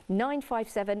 £9.99.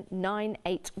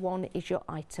 957981 is your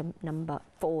item number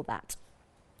for that.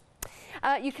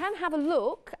 You can have a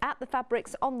look at the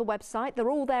fabrics on the website. They're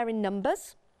all there in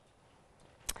numbers.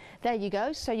 There you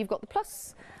go. So you've got the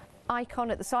plus icon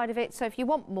at the side of it. So if you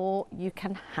want more, you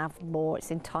can have more.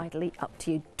 It's entirely up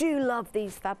to you. Do love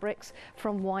these fabrics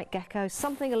from White Gecko.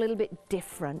 Something a little bit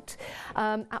different.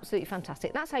 Absolutely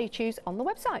fantastic. That's how you choose on the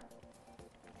website.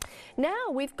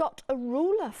 Now we've got a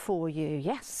ruler for you.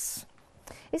 Yes.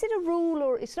 Is it a rule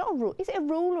or it's not a rule? Is it a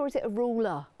rule or is it a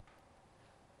ruler?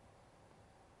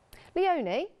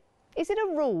 Leonie, is it a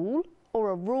rule or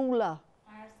a ruler?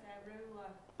 I say a ruler.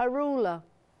 A ruler.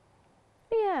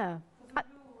 Yeah. Because a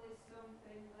rule is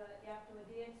something that you have to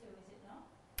adhere to, is it not?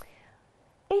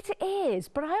 It is,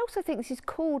 but I also think this is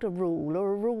called a rule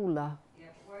or a ruler. Yeah,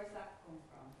 but where's that come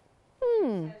from?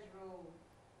 Hmm. It says rule.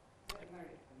 Is it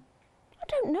American? I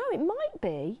don't know, it might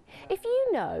be. If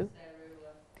you know,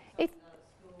 if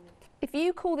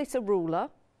you call this a ruler,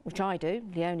 which I do,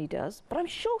 Leonie does, but I'm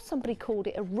sure somebody called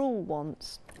it a rule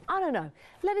once. I don't know.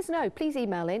 Let us know. Please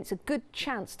email in. It's a good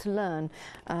chance to learn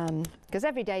because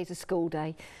every day is a school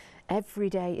day.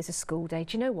 Every day is a school day.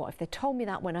 Do you know what? If they told me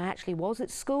that when I actually was at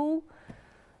school,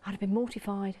 I'd have been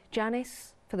mortified.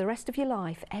 Janice, for the rest of your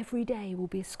life, every day will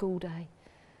be a school day.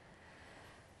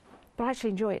 But I actually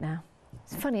enjoy it now.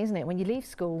 It's funny, isn't it? When you leave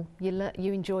school, you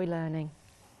enjoy learning.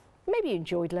 Maybe you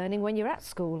enjoyed learning when you're at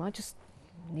school. I just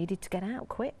needed to get out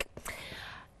quick.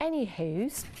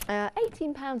 Anywho's,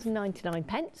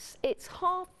 £18.99. It's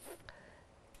half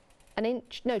an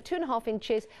inch, no, 2.5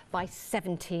 inches by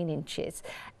 17 inches.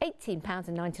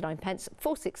 £18.99.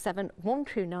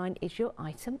 467129 is your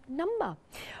item number.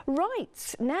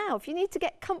 Right, now if you need to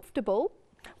get comfortable,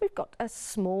 we've got a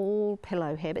small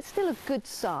pillow here, but still a good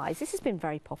size. This has been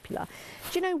very popular.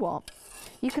 Do you know what?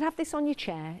 You could have this on your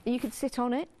chair. You could sit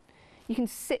on it. You can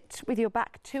sit with your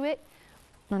back to it.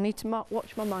 I need to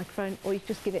watch my microphone, or you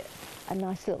just give it a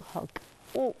nice little hug.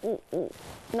 Oh, oh, oh.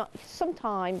 Not,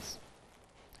 sometimes,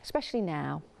 especially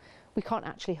now, we can't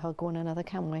actually hug one another,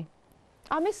 can we?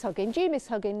 I miss hugging. Do you miss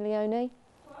hugging, Leonie?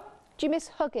 What? Do you miss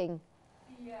hugging?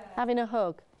 Yeah. Having a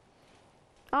hug?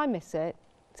 I miss it.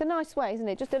 It's a nice way, isn't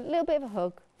it? Just a little bit of a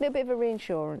hug, a little bit of a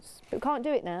reassurance. But we can't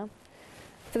do it now,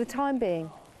 for the time being.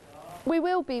 We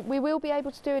will be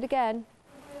able to do it again.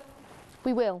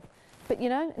 We will. But you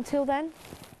know, until then,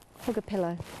 hug a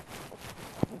pillow.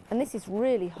 And this is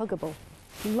really huggable.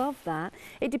 Love that.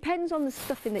 It depends on the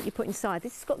stuffing that you put inside.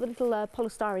 This has got the little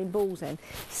polystyrene balls in.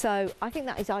 So I think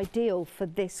that is ideal for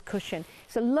this cushion.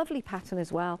 It's a lovely pattern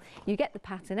as well. You get the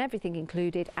pattern, everything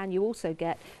included, and you also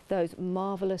get those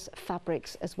marvellous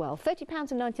fabrics as well.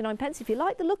 £30.99. If you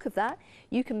like the look of that,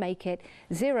 you can make it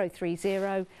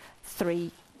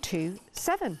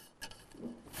 030327.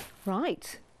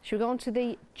 Right, should we go on to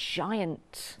the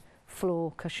giant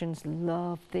floor cushions?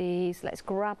 Love these. Let's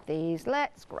grab these.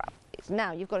 Let's grab these.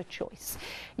 Now you've got a choice.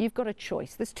 You've got a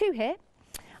choice. There's two here.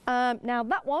 Now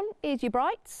that one is your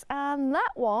brights and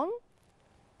that one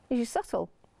is your subtle.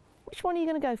 Which one are you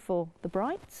going to go for? The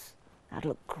brights? That'd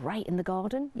look great in the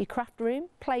garden. Your craft room,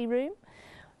 playroom.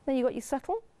 Then you've got your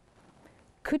subtle.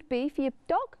 Could be for your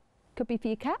dog, could be for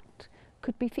your cat,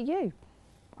 could be for you.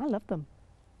 I love them.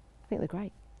 I think they're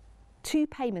great. 2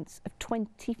 payments of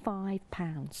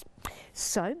 £25.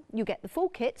 So you get the full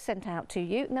kit sent out to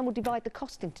you, and then we'll divide the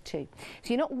cost into 2. So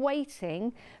you're not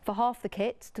waiting for half the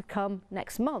kit to come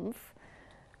next month.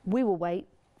 We will wait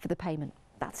for the payment.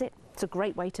 That's it. It's a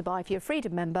great way to buy. If you're a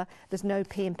Freedom member, there's no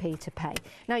P&P to pay.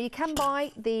 Now you can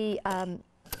buy the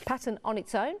pattern on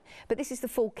its own, but this is the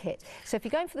full kit. So if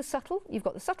you're going for the subtle, you've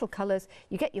got the subtle colours,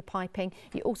 you get your piping,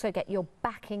 you also get your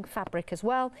backing fabric as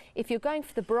well. If you're going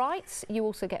for the brights, you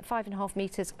also get 5.5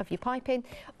 metres of your piping,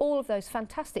 all of those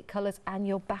fantastic colours and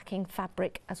your backing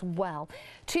fabric as well.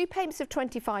 2 payments of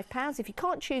 £25. If you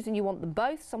can't choose and you want them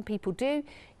both, some people do,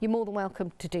 you're more than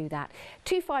welcome to do that.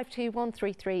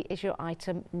 252133 is your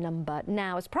item number.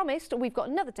 Now, as promised, we've got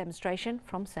another demonstration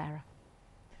from Sarah.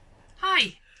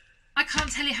 Hi. I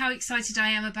can't tell you how excited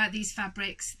I am about these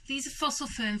fabrics. These are Fossil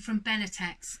Fern from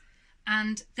Benetex,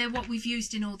 and they're what we've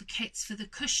used in all the kits for the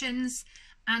cushions,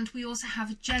 and we also have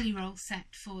a jelly roll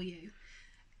set for you.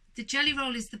 The jelly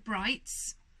roll is the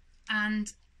brights,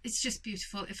 and it's just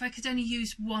beautiful. If I could only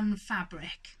use one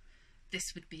fabric,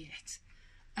 this would be it.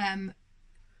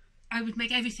 I would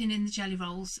make everything in the jelly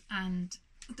rolls, and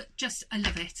just I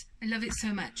love it. I love it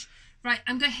so much. Right,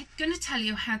 I'm going to tell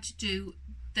you how to do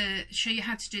show you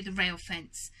how to do the rail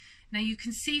fence. Now you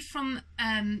can see from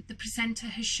the presenter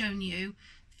has shown you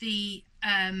the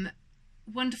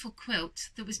wonderful quilt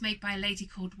that was made by a lady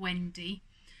called Wendy,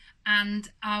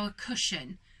 and our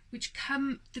cushion, which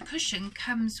the cushion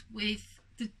comes with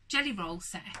the jelly roll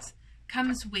set,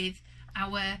 comes with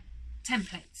our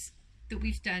templates that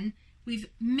we've done. We've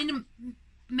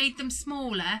made them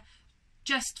smaller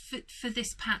just for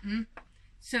this pattern,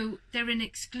 so they're an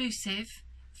exclusive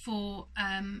for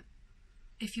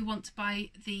if you want to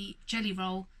buy the jelly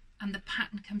roll, and the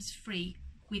pattern comes free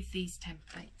with these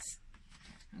templates.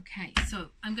 Okay,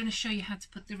 so I'm going to show you how to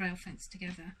put the rail fence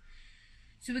together.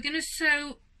 So we're going to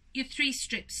sew your 3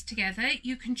 strips together.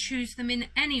 You can choose them in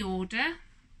any order.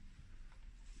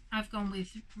 I've gone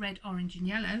with red, orange and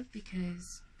yellow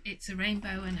because it's a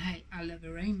rainbow, and hey, I love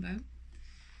a rainbow.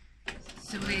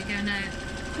 So we're going to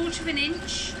 1/4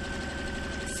 inch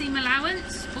seam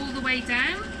allowance all the way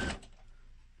down.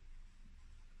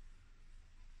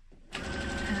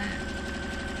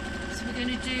 So we're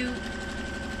going to do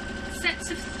sets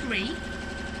of 3.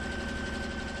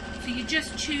 So you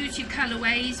just choose your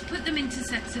colourways, put them into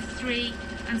sets of 3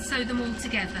 and sew them all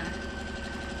together.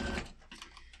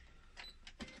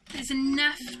 There's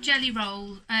enough jelly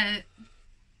roll,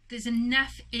 there's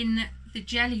enough in the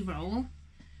jelly roll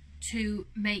to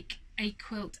make a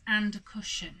quilt and a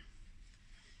cushion.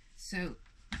 So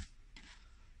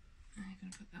I'm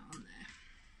going to put that on there.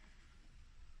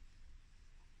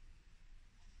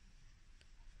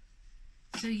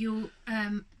 So you'll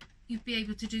be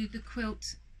able to do the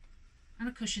quilt and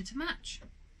a cushion to match.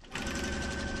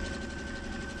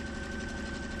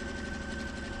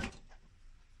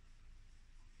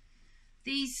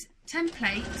 These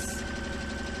templates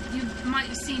you might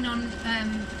have seen on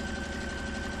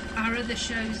our other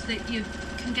shows, that you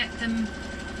can get them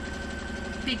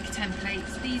big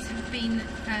templates. These have been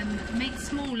made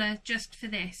smaller just for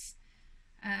this,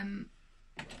 and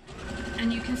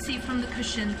you can see from the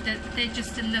cushion that they're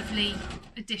just a lovely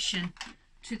addition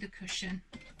to the cushion.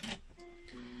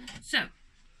 So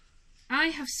I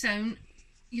have sewn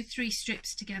your 3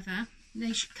 strips together.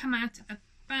 They should come out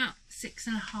about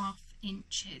 6.5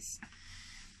 inches.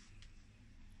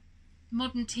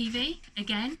 Modern TV,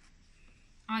 again,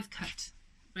 I've cut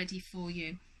ready for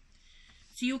you.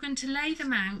 So you're going to lay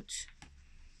them out.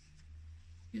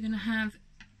 You're going to have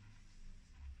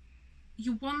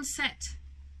your one square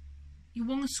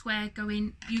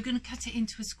going, you're going to cut it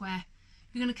into a square.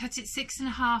 You're going to cut it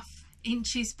 6.5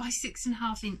 inches by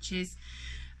 6.5 inches,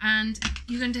 and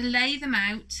you're going to lay them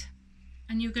out,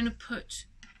 and you're going to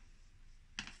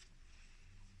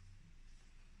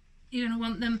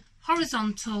want them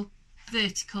horizontal,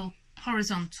 vertical,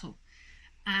 horizontal,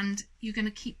 and you're going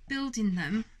to keep building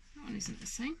them. That one isn't the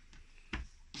same.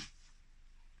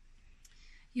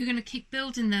 You're going to keep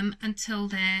building them until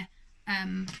they're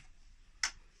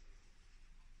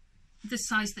the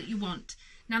size that you want.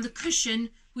 Now the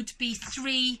cushion would be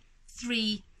 3,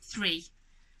 3, 3,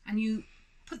 and you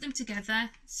put them together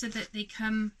so that they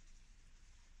come,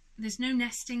 there's no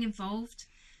nesting involved.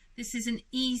 This is an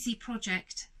easy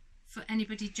project for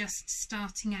anybody just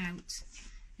starting out.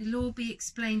 It'll all be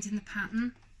explained in the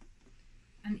pattern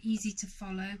and easy to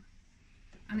follow,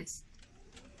 and it's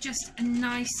just a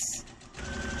nice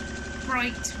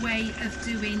bright way of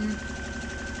doing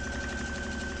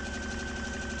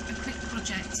a quick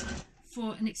project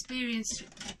for an experienced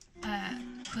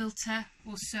quilter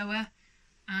or sewer,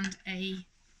 and a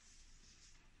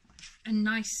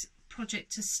nice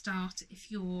project to start if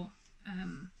you're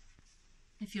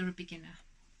a beginner.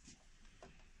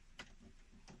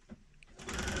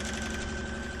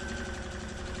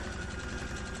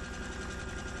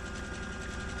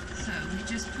 So we're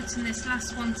just putting this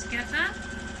last one together.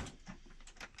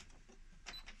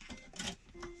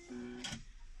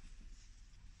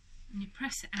 And you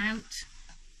press it out.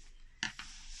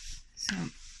 So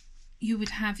you would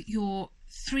have your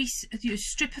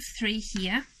strip of 3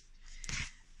 here.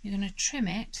 You're going to trim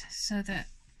it so that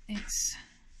it's,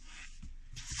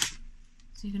 so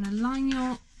you're going to line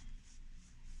your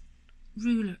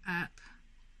ruler up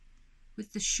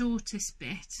with the shortest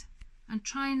bit and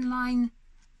try and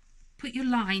put your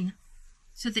line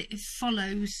so that it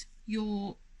follows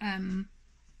your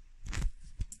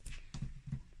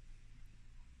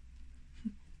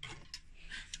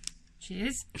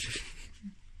cheers.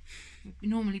 Would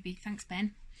normally be thanks,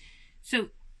 Ben. So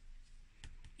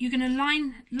you're going to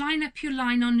line up your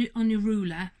line on your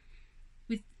ruler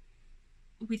with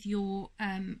your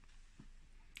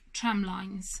tram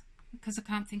lines, because I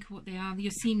can't think of what they are,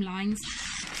 your seam lines,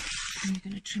 and you're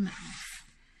going to trim it off,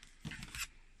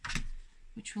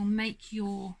 which will make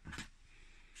your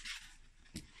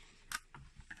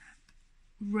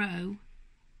row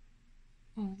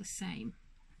all the same.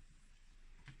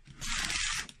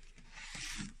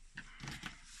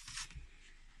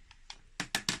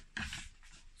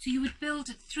 So you would build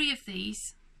 3 of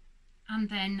these and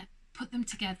then put them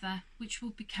together, which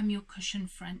will become your cushion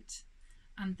front,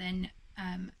 and then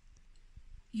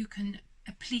you can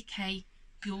applique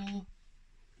your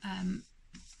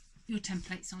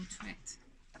templates onto it.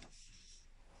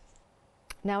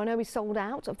 Now I know we sold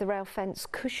out of the rail fence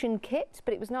cushion kit,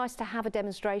 but it was nice to have a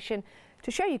demonstration to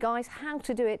show you guys how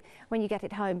to do it when you get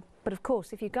it home. But of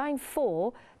course, if you're going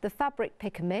for the fabric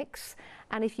pick and mix,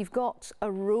 and if you've got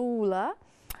a ruler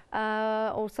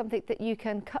or something that you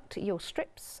can cut your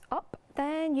strips up,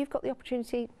 then you've got the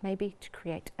opportunity maybe to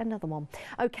create another one.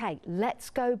 Okay, let's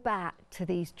go back to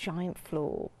these giant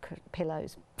floor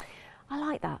pillows. I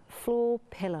like that, floor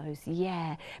pillows,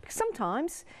 yeah. Because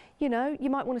sometimes, you know, you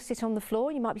might want to sit on the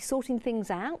floor, you might be sorting things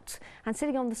out, and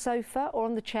sitting on the sofa or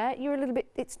on the chair, you're a little bit,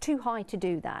 it's too high to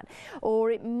do that.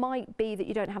 Or it might be that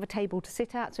you don't have a table to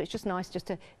sit at, so it's just nice just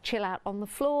to chill out on the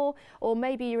floor. Or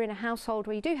maybe you're in a household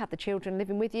where you do have the children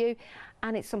living with you,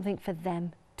 and it's something for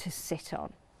them to sit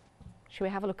on. Shall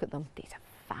we have a look at them? These are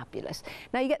fabulous.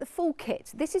 Now you get the full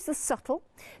kit. This is the subtle,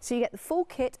 so you get the full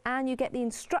kit and you get the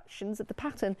instructions of the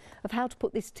pattern of how to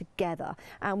put this together.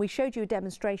 And we showed you a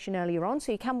demonstration earlier on,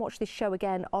 so you can watch this show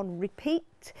again on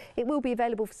repeat. It will be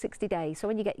available for 60 days, so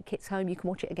when you get your kits home you can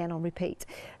watch it again on repeat.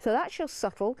 So that's your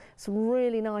subtle, some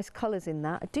really nice colours in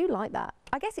that. I do like that.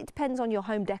 I guess it depends on your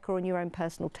home decor and your own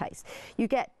personal taste. You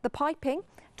get the piping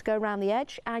to go around the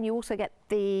edge, and you also get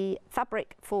the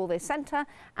fabric for the centre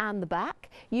and the back.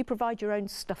 You provide your own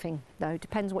stuffing though,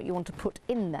 depends what you want to put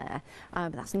in there.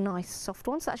 But that's a nice soft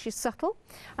one, so that's your subtle.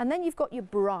 And then you've got your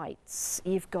brights.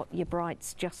 You've got your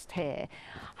brights just here.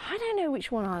 I don't know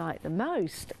which one I like the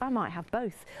most. I might have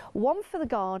both. One for the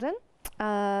garden.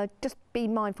 Just be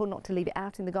mindful not to leave it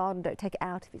out in the garden, don't take it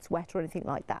out if it's wet or anything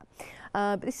like that.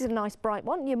 But this is a nice bright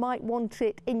one. You might want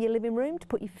it in your living room to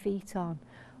put your feet on.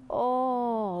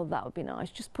 Oh, that would be nice.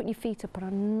 Just put your feet up on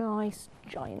a nice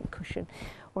giant cushion.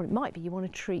 Or it might be you want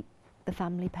to treat the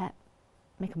family pet.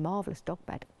 Make a marvellous dog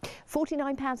bed.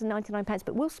 £49.99,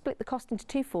 but we'll split the cost into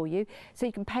 2 for you, so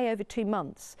you can pay over 2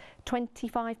 months.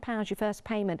 £25 your first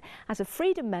payment. As a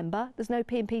Freedom member, there's no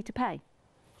P&P to pay.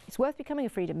 It's worth becoming a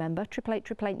Freedom member,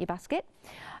 888 in your basket.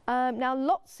 Now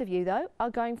lots of you though are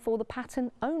going for the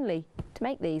pattern only to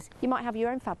make these. You might have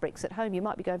your own fabrics at home, you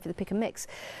might be going for the pick and mix.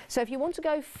 So if you want to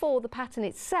go for the pattern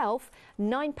itself,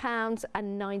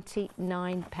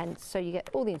 £9.99. So you get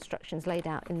all the instructions laid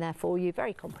out in there for you,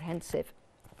 very comprehensive,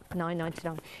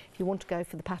 £9.99. If you want to go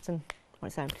for the pattern on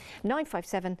its own,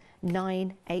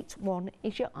 957981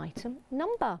 is your item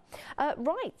number.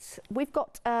 Right, we've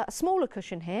got a smaller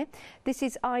cushion here. This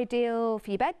is ideal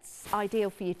for your beds, ideal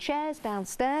for your chairs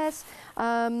downstairs,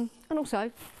 and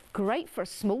also great for a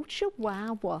small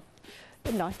chihuahua.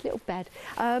 A nice little bed.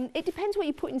 It depends what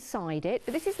you put inside it,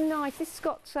 but this is nice. This has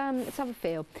got, let's have a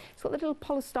feel. It's got the little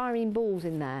polystyrene balls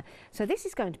in there. So this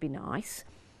is going to be nice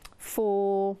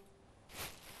for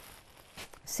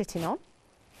sitting on,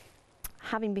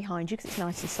 having behind you because it's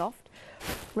nice and soft,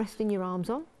 resting your arms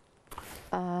on.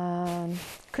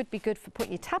 Could be good for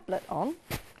putting your tablet on.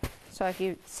 So if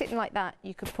you're sitting like that,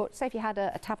 you could put, say if you had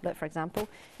a tablet, for example,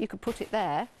 you could put it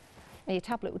there and your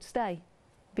tablet would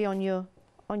be on your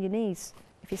knees.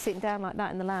 If you're sitting down like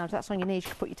that in the lounge, that's on your knees, you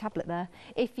could put your tablet there.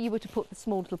 If you were to put the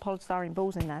small little polystyrene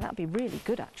balls in there, that would be really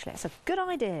good actually. It's a good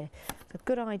idea. It's a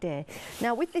good idea.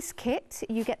 Now with this kit,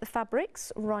 you get the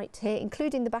fabrics right here,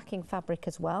 including the backing fabric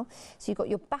as well. So you've got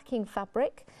your backing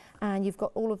fabric and you've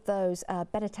got all of those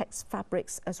Benetex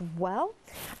fabrics as well.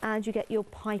 And you get your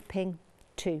piping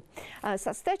too. So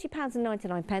that's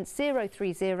 £30.99,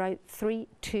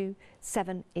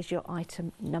 030327 is your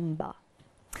item number.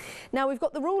 Now we've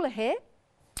got the ruler here,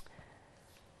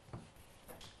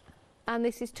 and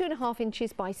this is 2.5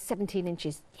 inches by 17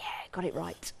 inches. Yeah, got it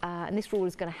right. And this ruler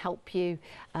is going to help you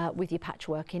with your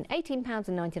patchworking.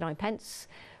 £18.99,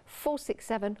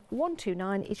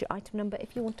 467129 is your item number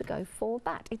if you want to go for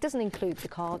that. It doesn't include the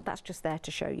card, that's just there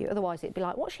to show you. Otherwise it'd be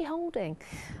like, what's she holding?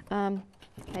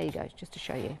 There you go, just to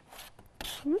show you.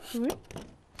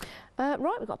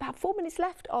 Right, we've got about 4 minutes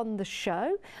left on the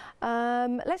show.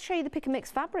 Let's show you the pick and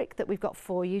mix fabric that we've got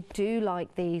for you. Do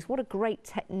like these. What a great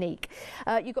technique.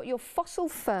 You've got your Fossil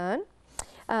Fern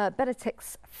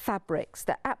Benetex fabrics.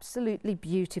 They're absolutely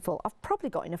beautiful. I've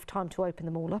probably got enough time to open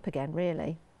them all up again,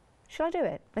 really. Should I do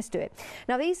it? Let's do it.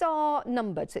 Now these are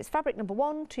numbered, so it's fabric number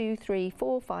 1, 2, 3,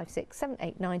 4, 5, 6, 7,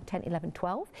 8, 9, 10, 11,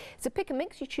 12. It's a pick and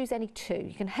mix, you choose any two.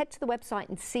 You can head to the website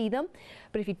and see them,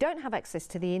 but if you don't have access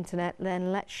to the internet,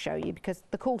 then let's show you because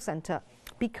the call centre,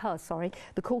 the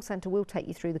call centre will take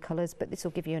you through the colours, but this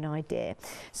will give you an idea.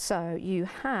 So you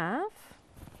have,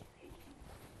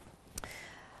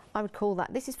 I would call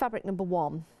that, this is fabric number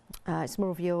 1. It's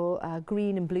more of your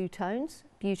green and blue tones,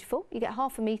 beautiful. You get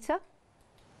 1/2 metre.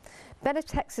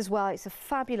 Benetex as well, it's a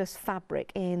fabulous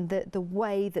fabric in the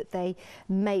way that they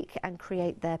make and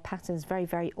create their patterns, very,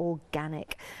 very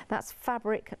organic. That's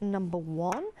fabric number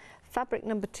 1. Fabric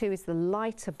number 2 is the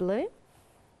lighter blue.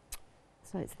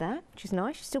 So it's there, which is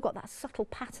nice. You've still got that subtle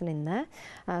pattern in there.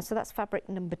 So that's fabric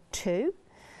number 2.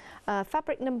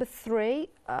 Fabric number 3,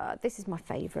 this is my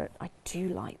favourite. I do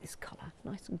like this colour,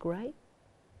 nice and grey,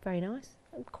 very nice.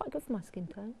 Quite good for my skin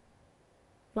tone.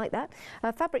 Like that.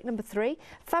 Fabric number 3.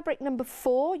 Fabric number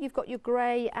 4, you've got your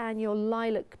grey and your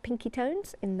lilac pinky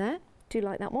tones in there. Do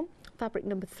like that one. Fabric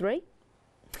number 3.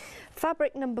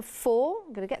 Fabric number 4,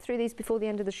 I'm going to get through these before the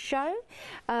end of the show.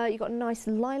 You've got a nice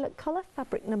lilac colour,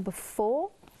 fabric number 4.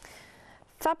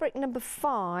 Fabric number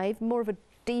 5, more of a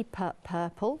deeper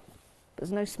purple.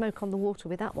 There's no smoke on the water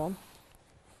with that one.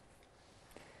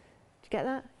 Do you get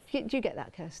that? Do you get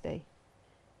that, Kirsty?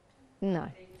 No.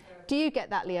 Do you get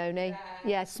that, Leonie?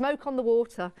 Yeah, smoke on the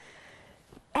water.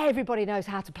 Everybody knows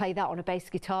how to play that on a bass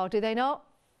guitar, do they not?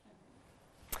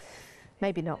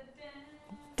 Maybe not.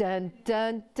 Dun,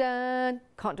 dun, dun.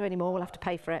 Can't do any more, we'll have to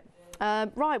pay for it.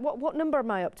 Right, what number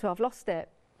am I up to? I've lost it.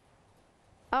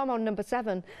 I'm on number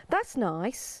 7. That's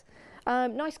nice.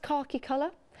 Nice khaki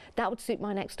colour. That would suit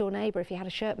my next door neighbour if he had a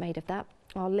shirt made of that.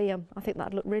 Oh, Liam, I think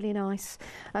that'd look really nice.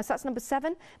 So that's number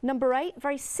 7. Number 8,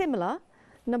 very similar.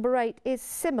 Number 8 is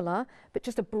similar, but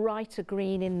just a brighter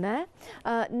green in there.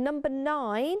 Number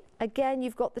 9, again,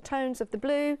 you've got the tones of the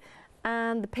blue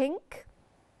and the pink.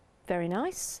 Very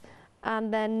nice.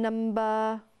 And then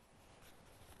number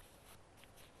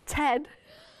 10.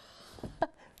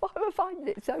 Why am I finding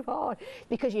it so hard?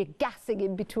 Because you're gassing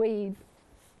in between.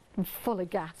 I'm full of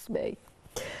gas, me.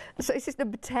 So this is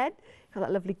number 10. Got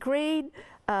that lovely green.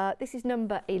 This is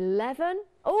number 11.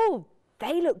 Oh,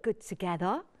 they look good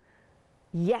together.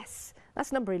 Yes,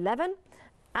 that's number 11,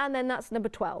 and then that's number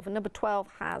 12, and number 12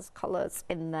 has colours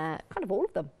in there, kind of all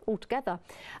of them, all together.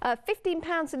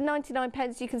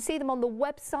 £15.99, you can see them on the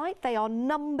website. They are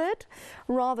numbered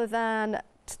rather than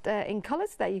in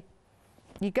colours. There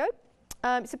you go.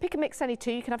 It's a pick and mix, only 2.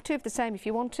 You can have 2 of the same if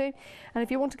you want to, and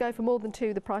if you want to go for more than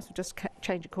 2, the price will just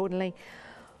change accordingly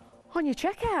on your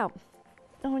checkout.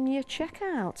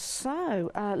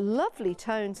 So lovely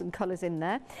tones and colours in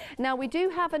there. Now we do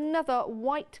have another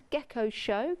white gecko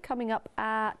show coming up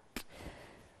at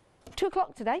 2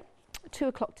 o'clock today. 2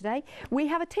 o'clock today. We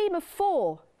have a team of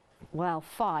 4, well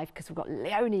 5, because we've got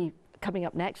Leonie coming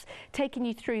up next, taking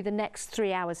you through the next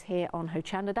 3 hours here on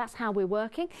Hochanda. That's how we're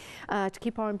working to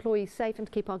keep our employees safe and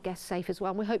to keep our guests safe as well.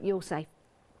 And we hope you're safe.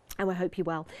 And we hope you're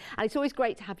well. And it's always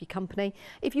great to have your company.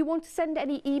 If you want to send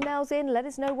any emails in, let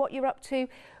us know what you're up to.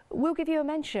 We'll give you a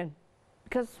mention,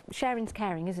 because sharing's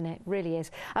caring, isn't it? It really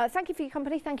is. Thank you for your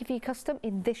company. Thank you for your custom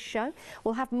in this show.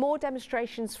 We'll have more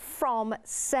demonstrations from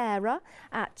Sarah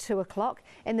at 2 o'clock.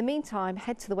 In the meantime,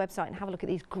 head to the website and have a look at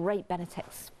these great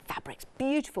Benetex fabrics.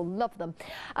 Beautiful, love them.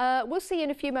 We'll see you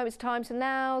in a few moments' time. So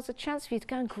now's a chance for you to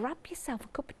go and grab yourself a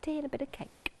cup of tea and a bit of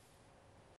cake.